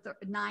spread over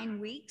 9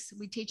 weeks.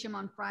 We teach them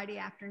on Friday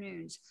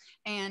afternoons.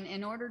 And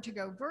in order to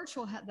go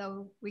virtual,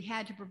 though, we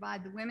had to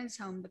provide the Women's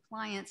Home, the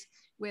clients,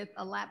 with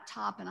a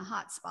laptop and a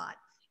hotspot.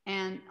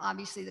 And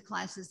obviously the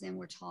classes then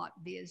were taught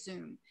via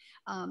Zoom.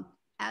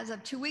 As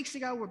of 2 weeks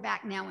ago, we're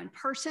back now in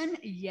person.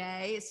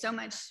 Yay, it's so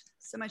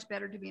much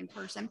better to be in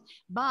person.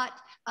 But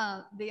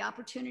the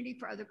opportunity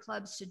for other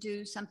clubs to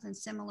do something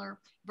similar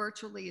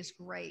virtually is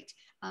great.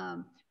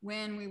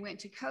 When we went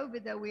to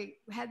COVID, though, we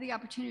had the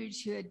opportunity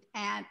to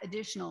add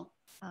additional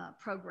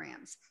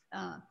programs.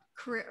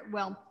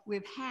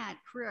 We've had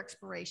career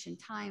exploration,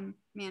 time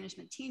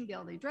management, team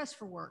building, dress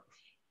for work,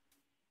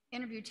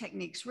 interview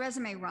techniques,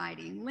 resume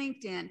writing,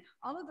 LinkedIn,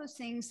 all of those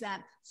things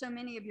that so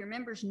many of your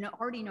members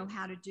already know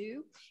how to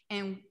do.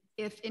 And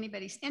if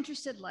anybody's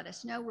interested, let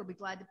us know. We'll be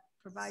glad to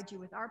provide you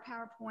with our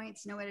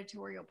PowerPoints, no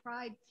editorial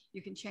pride.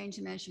 You can change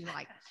them as you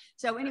like.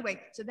 So anyway,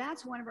 so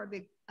that's one of our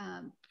big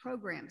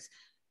programs.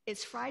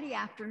 It's Friday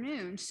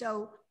afternoon.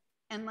 So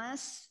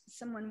unless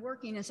someone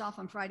working is off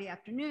on Friday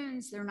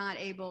afternoons, they're not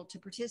able to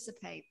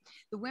participate.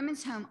 The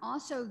Women's Home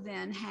also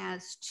then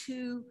has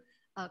 2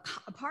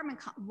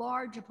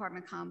 large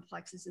apartment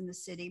complexes in the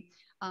city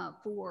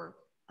for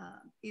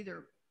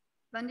either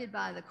funded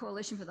by the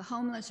Coalition for the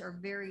Homeless or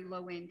very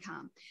low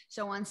income.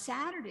 So on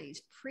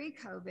Saturdays,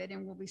 pre-COVID,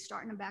 and we'll be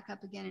starting them back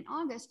up again in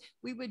August,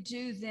 we would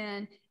do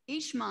then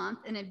each month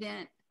an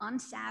event on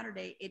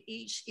Saturday at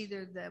each,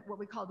 either what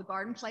we call the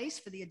garden place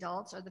for the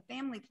adults or the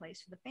family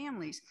place for the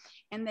families.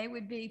 And they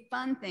would be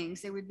fun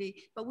things.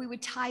 But we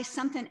would tie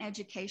something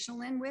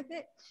educational in with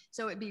it.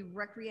 So it'd be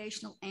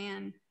recreational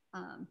and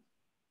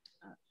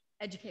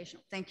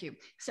educational. Thank you.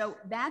 So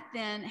that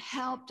then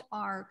helped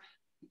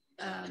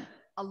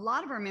a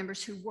lot of our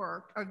members who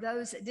worked, or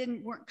those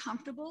that weren't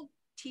comfortable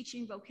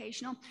teaching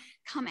vocational,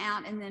 come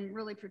out and then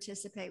really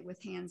participate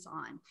with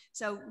hands-on.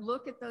 So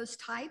look at those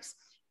types.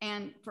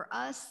 And for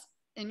us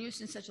in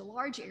Houston, such a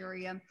large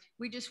area,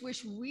 we just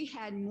wish we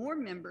had more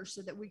members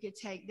so that we could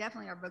take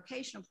definitely our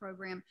vocational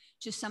program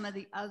to some of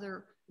the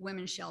other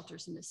women's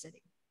shelters in the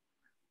city.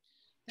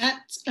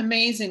 That's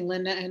amazing,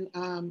 Linda.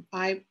 And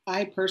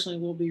I personally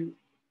will be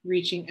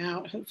reaching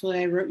out. Hopefully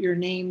I wrote your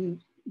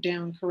name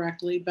down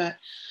correctly, but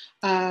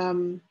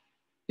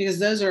because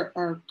those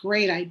are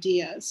great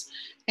ideas.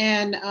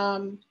 And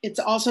it's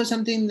also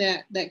something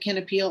that can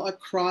appeal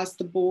across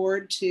the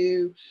board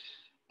to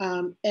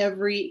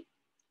every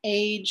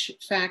age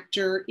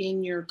factor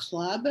in your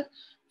club,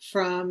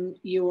 from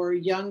your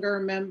younger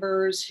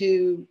members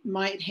who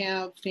might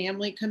have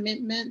family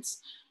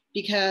commitments,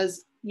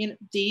 because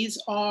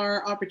these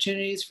are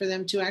opportunities for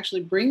them to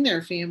actually bring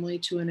their family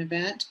to an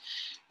event.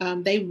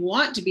 They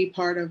want to be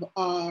part of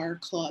our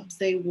clubs.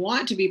 They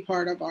want to be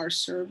part of our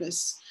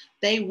service.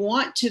 They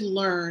want to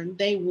learn.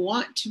 They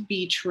want to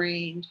be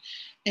trained.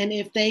 And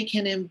if they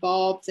can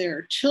involve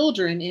their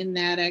children in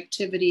that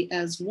activity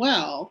as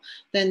well,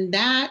 then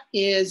that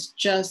is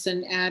just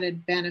an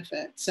added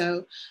benefit.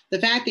 So the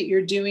fact that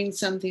you're doing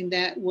something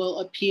that will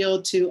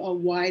appeal to a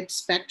wide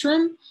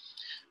spectrum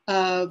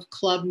of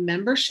club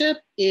membership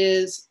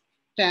is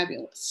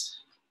fabulous.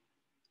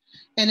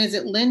 And is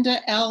it Linda,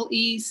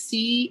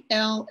 Leclary?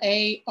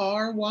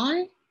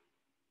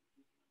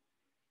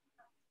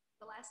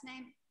 The last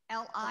name,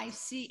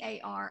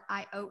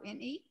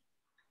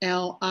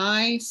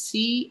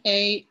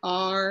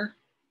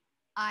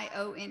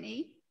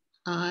 Licarione.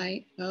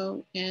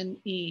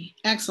 Licarione.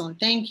 Excellent.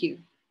 Thank you.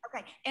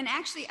 Okay. And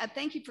actually,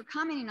 thank you for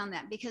commenting on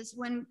that, because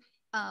when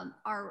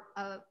our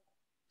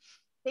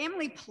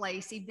family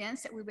place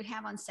events that we would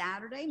have on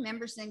Saturday,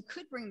 members then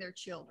could bring their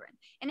children.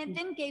 And it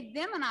then gave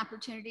them an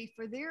opportunity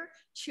for their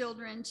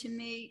children to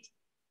meet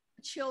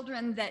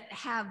children that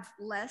have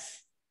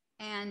less.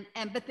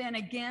 But then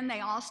again,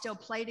 they all still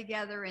play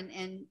together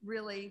and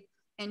really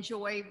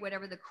enjoy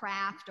whatever the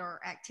craft or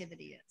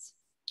activity is.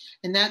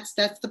 And that's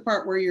the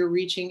part where you're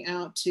reaching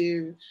out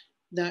to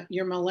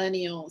your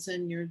millennials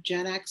and your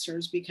Gen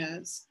Xers,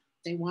 because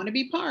they want to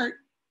be part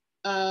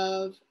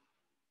of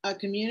a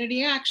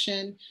community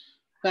action,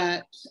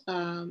 but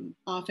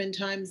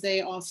oftentimes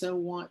they also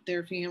want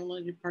their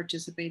family to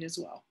participate as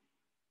well.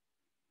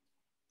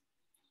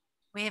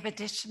 We have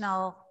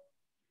additional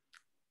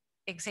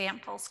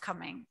examples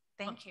coming.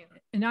 Thank you.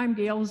 And I'm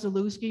Gail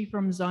Zalewski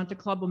from Zonta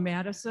Club of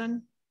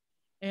Madison.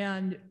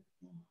 And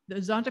the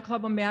Zonta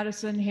Club of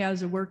Madison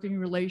has a working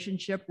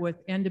relationship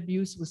with End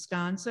Abuse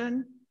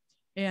Wisconsin.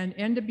 And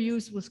End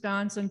Abuse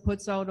Wisconsin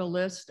puts out a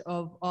list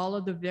of all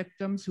of the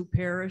victims who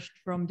perished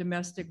from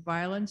domestic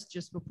violence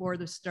just before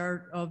the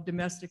start of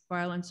Domestic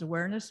Violence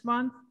Awareness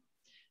Month.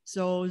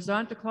 So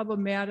Zonta Club of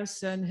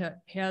Madison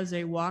has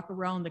a walk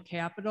around the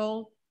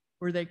Capitol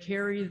where they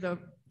carry the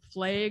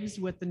flags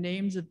with the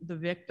names of the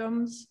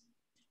victims.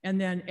 And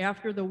then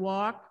after the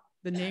walk,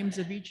 the names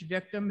of each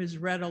victim is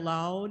read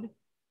aloud.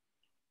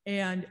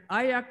 And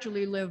I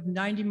actually live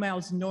 90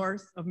 miles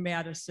north of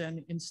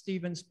Madison in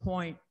Stevens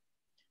Point.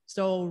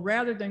 So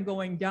rather than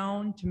going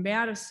down to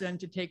Madison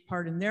to take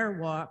part in their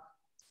walk,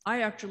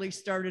 I actually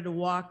started a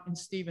walk in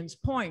Stevens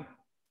Point.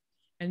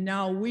 And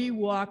now we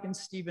walk in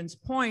Stevens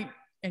Point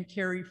and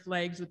carry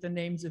flags with the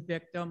names of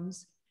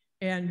victims.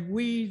 And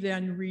we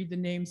then read the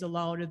names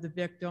aloud of the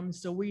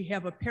victims. So we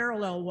have a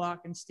parallel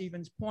walk in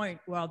Stevens Point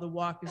while the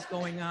walk is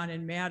going on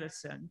in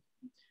Madison.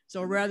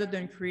 So rather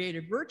than create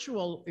a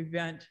virtual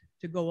event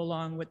to go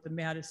along with the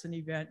Madison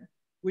event,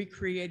 we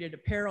created a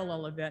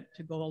parallel event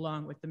to go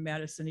along with the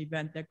Madison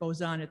event that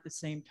goes on at the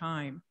same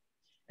time.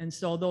 And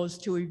so those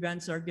two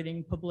events are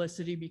getting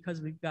publicity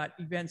because we've got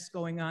events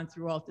going on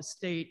throughout the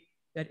state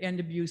that End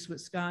Abuse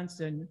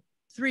Wisconsin,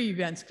 3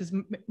 events, because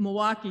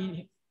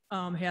Milwaukee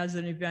has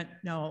an event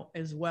now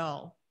as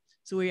well.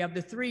 So we have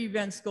the 3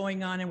 events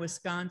going on in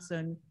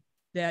Wisconsin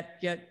that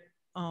get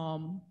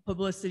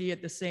publicity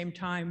at the same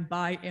time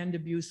by End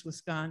Abuse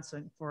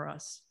Wisconsin for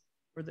us,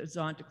 for the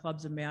Zonta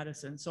Clubs of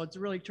Madison. So it's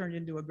really turned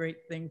into a great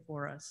thing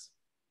for us.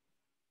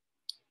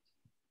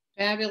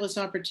 Fabulous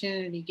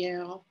opportunity,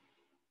 Gail.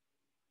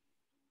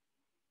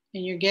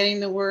 And you're getting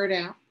the word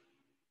out.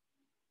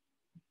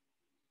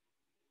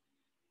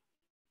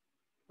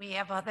 We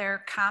have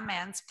other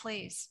comments,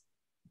 please.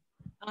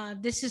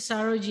 This is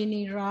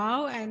Sarojini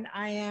Rao, and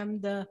I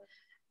am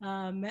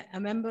a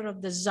member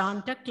of the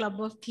Zonta Club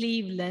of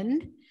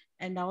Cleveland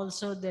and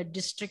also the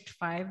District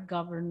 5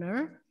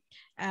 governor.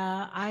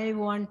 I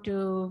want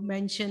to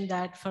mention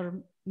that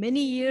for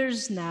many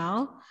years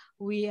now,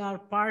 we are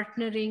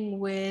partnering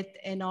with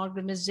an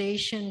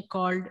organization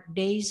called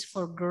Days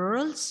for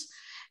Girls.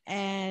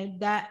 And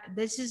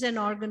this is an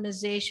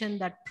organization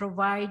that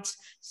provides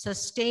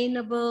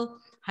sustainable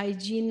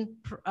hygiene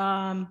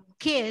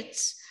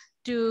kits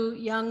to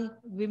young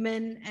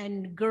women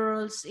and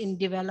girls in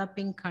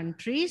developing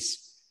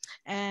countries.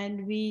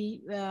 And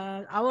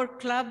our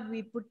club,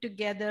 we put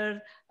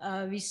together,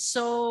 we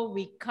sew,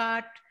 we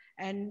cut,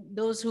 and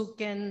those who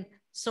can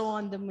sew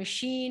on the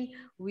machine,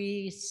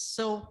 we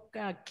sew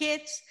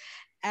kits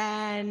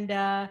and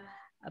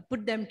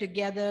put them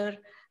together.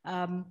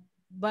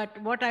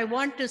 But what I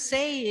want to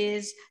say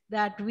is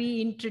that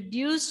we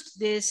introduced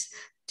this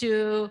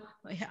to,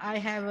 I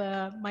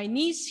have my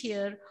niece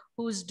here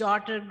whose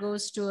daughter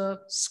goes to a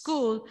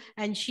school,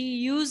 and she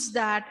used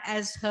that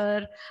as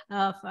her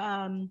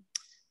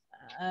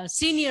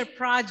senior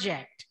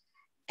project.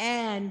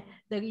 And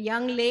the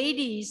young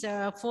ladies,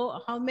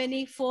 how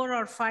many, 4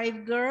 or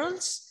 5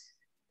 girls?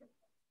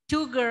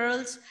 2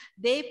 girls,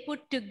 they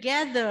put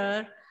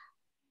together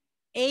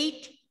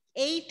eight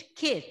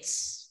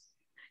kits.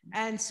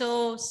 And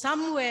so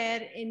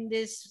somewhere in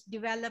this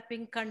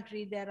developing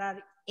country, there are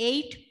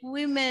 8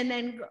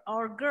 women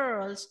or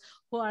girls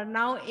who are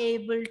now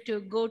able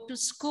to go to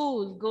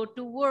school, go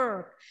to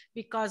work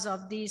because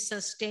of these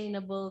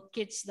sustainable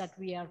kits that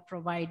we are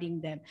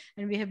providing them.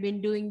 And we have been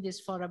doing this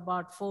for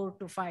about 4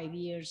 to 5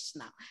 years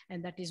now.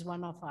 And that is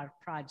one of our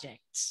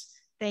projects.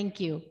 Thank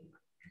you.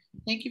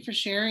 Thank you for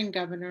sharing,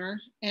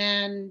 Governor.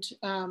 And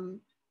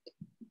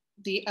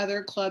the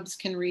other clubs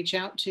can reach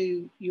out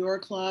to your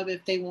club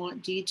if they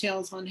want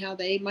details on how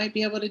they might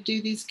be able to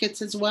do these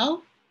kits as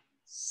well?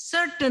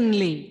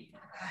 Certainly.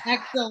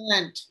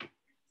 Excellent.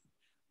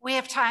 We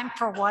have time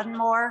for one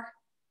more.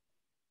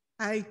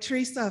 Hi,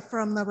 Teresa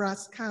from the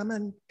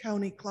Roscommon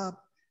County Club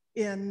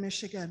in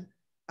Michigan.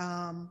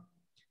 2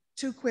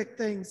 quick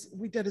things.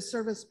 We did a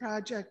service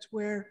project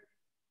where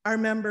our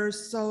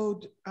members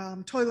sewed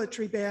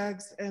toiletry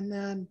bags and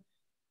then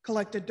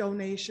collected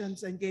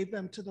donations and gave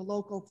them to the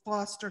local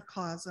foster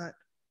closet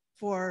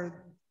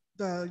for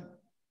the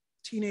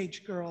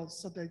teenage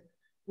girls so they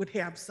would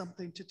have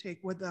something to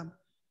take with them.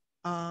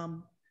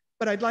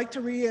 But I'd like to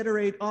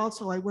reiterate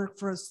also, I work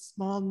for a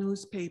small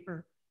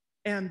newspaper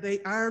and they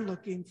are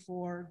looking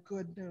for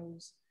good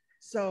news.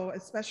 So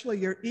especially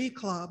your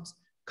e-clubs,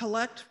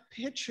 collect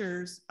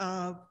pictures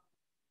of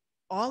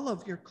all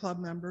of your club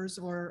members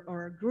or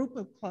a group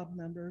of club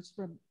members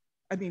from,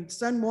 I mean,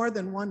 send more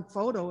than 1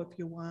 photo if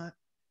you want.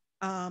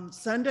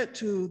 Send it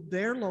to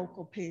their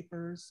local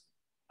papers,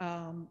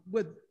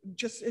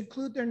 just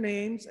include their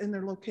names and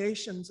their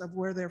locations of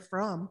where they're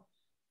from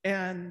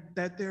and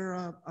that they're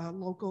a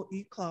local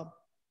e-club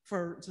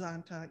for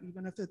Zonta.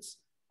 Even if it's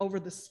over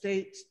the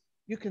state,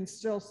 you can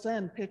still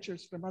send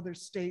pictures from other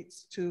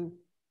states to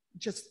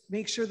just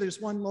make sure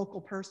there's 1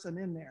 local person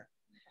in there.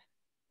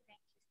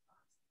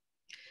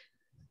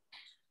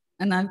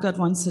 And I've got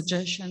one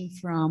suggestion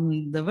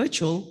from the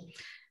virtual,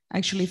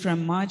 actually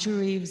from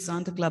Marjorie,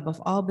 Zonta Club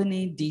of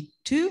Albany,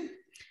 D2.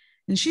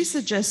 And she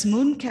suggests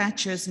moon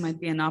catchers might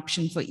be an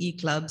option for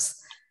e-clubs.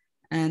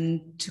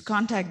 And to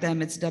contact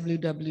them, it's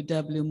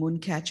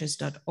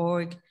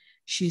www.mooncatchers.org.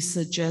 She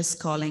suggests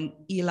calling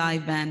Eli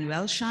Van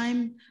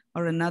Welsheim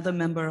or another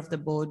member of the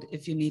board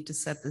if you need to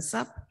set this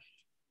up.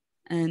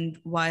 And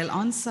while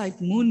on-site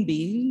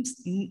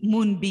moonbees,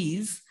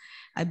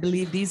 I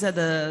believe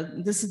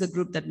this is the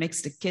group that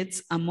makes the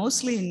kits, are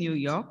mostly in New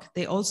York.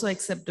 They also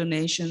accept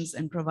donations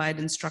and provide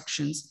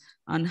instructions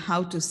on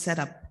how to set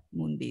up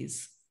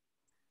moonbees.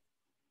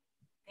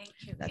 Thank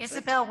you.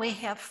 Isabel, we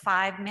have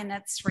 5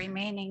 minutes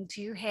remaining.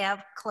 Do you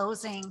have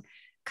closing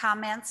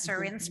comments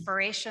or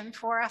inspiration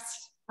for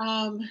us?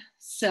 I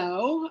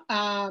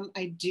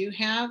do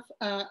have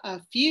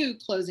a few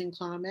closing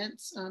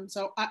comments.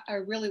 So I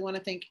really want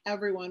to thank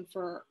everyone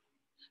for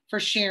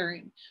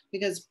sharing,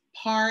 because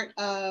part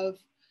of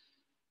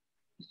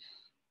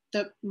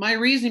my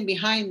reason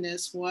behind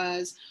this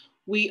was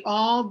we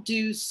all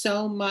do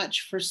so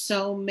much for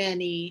so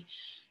many,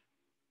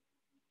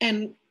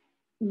 and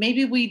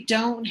maybe we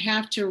don't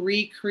have to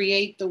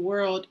recreate the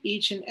world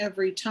each and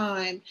every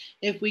time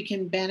if we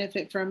can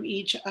benefit from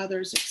each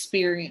other's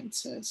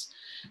experiences.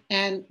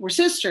 And we're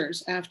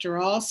sisters after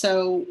all,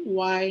 so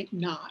why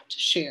not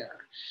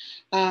share?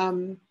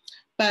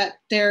 But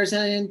there's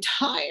an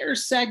entire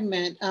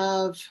segment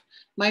of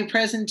my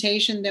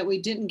presentation that we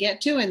didn't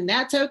get to, and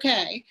that's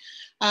okay,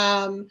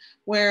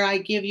 where I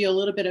give you a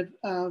little bit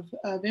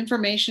of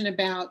information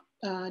about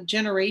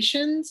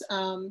generations,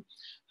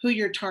 who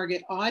your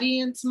target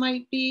audience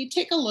might be.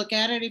 Take a look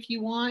at it if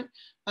you want.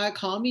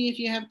 Call me if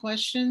you have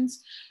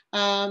questions,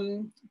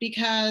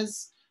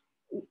 because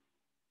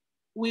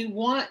we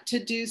want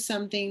to do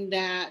something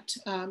that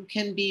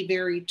can be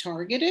very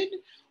targeted,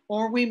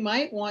 or we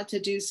might want to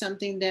do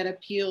something that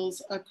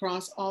appeals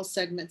across all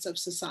segments of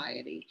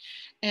society.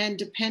 And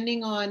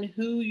depending on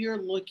who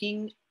you're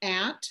looking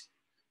at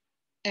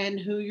and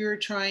who you're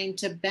trying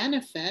to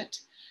benefit,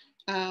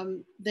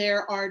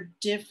 there are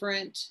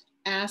different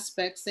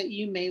aspects that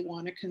you may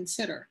want to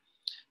consider.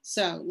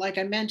 So like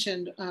I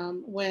mentioned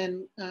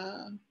when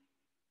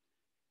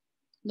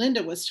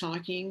Linda was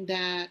talking,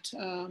 that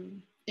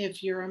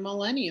if you're a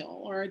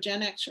millennial or a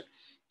Gen Xer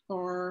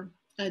or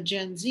a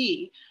Gen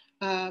Z,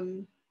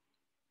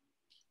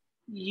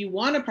 you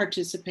want to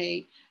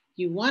participate,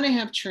 you want to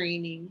have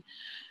training,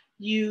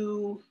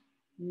 you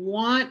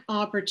want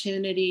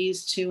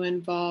opportunities to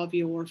involve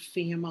your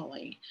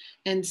family.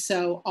 And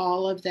so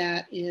all of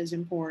that is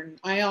important.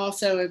 I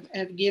also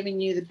have given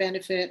you the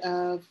benefit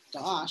of,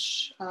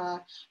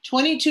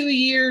 22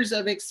 years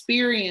of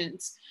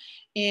experience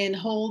in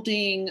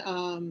holding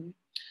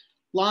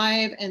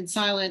live and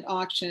silent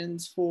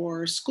auctions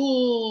for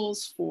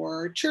schools,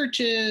 for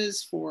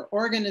churches, for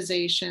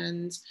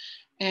organizations.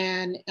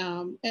 And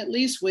at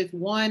least with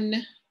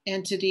one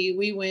entity,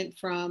 we went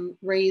from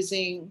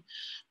raising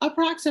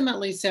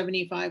approximately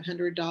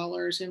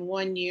 $7,500 in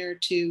 1 year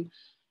to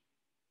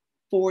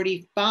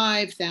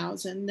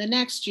 $45,000 the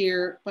next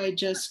year by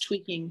just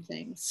tweaking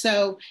things.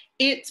 So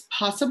it's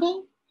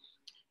possible.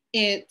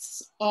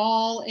 It's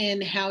all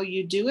in how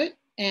you do it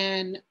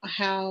and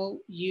how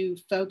you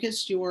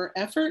focus your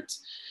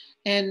efforts.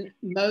 And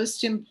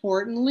most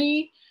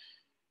importantly,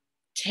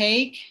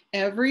 take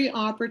every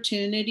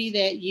opportunity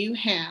that you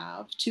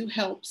have to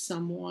help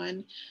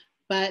someone,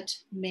 but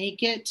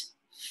make it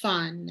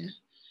fun.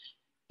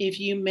 If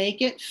you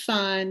make it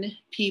fun,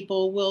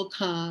 people will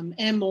come,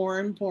 and more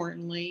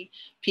importantly,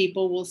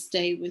 people will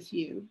stay with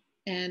you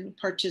and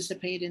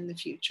participate in the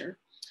future.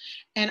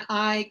 And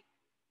I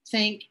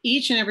thank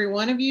each and every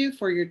one of you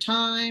for your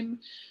time,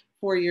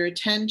 for your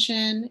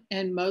attention,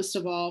 and most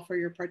of all, for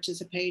your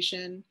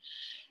participation.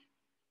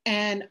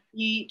 And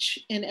each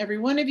and every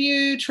one of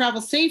you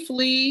travel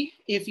safely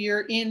if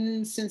you're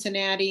in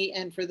Cincinnati,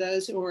 and for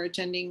those who are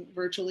attending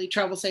virtually,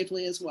 travel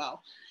safely as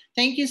well.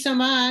 Thank you so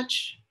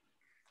much.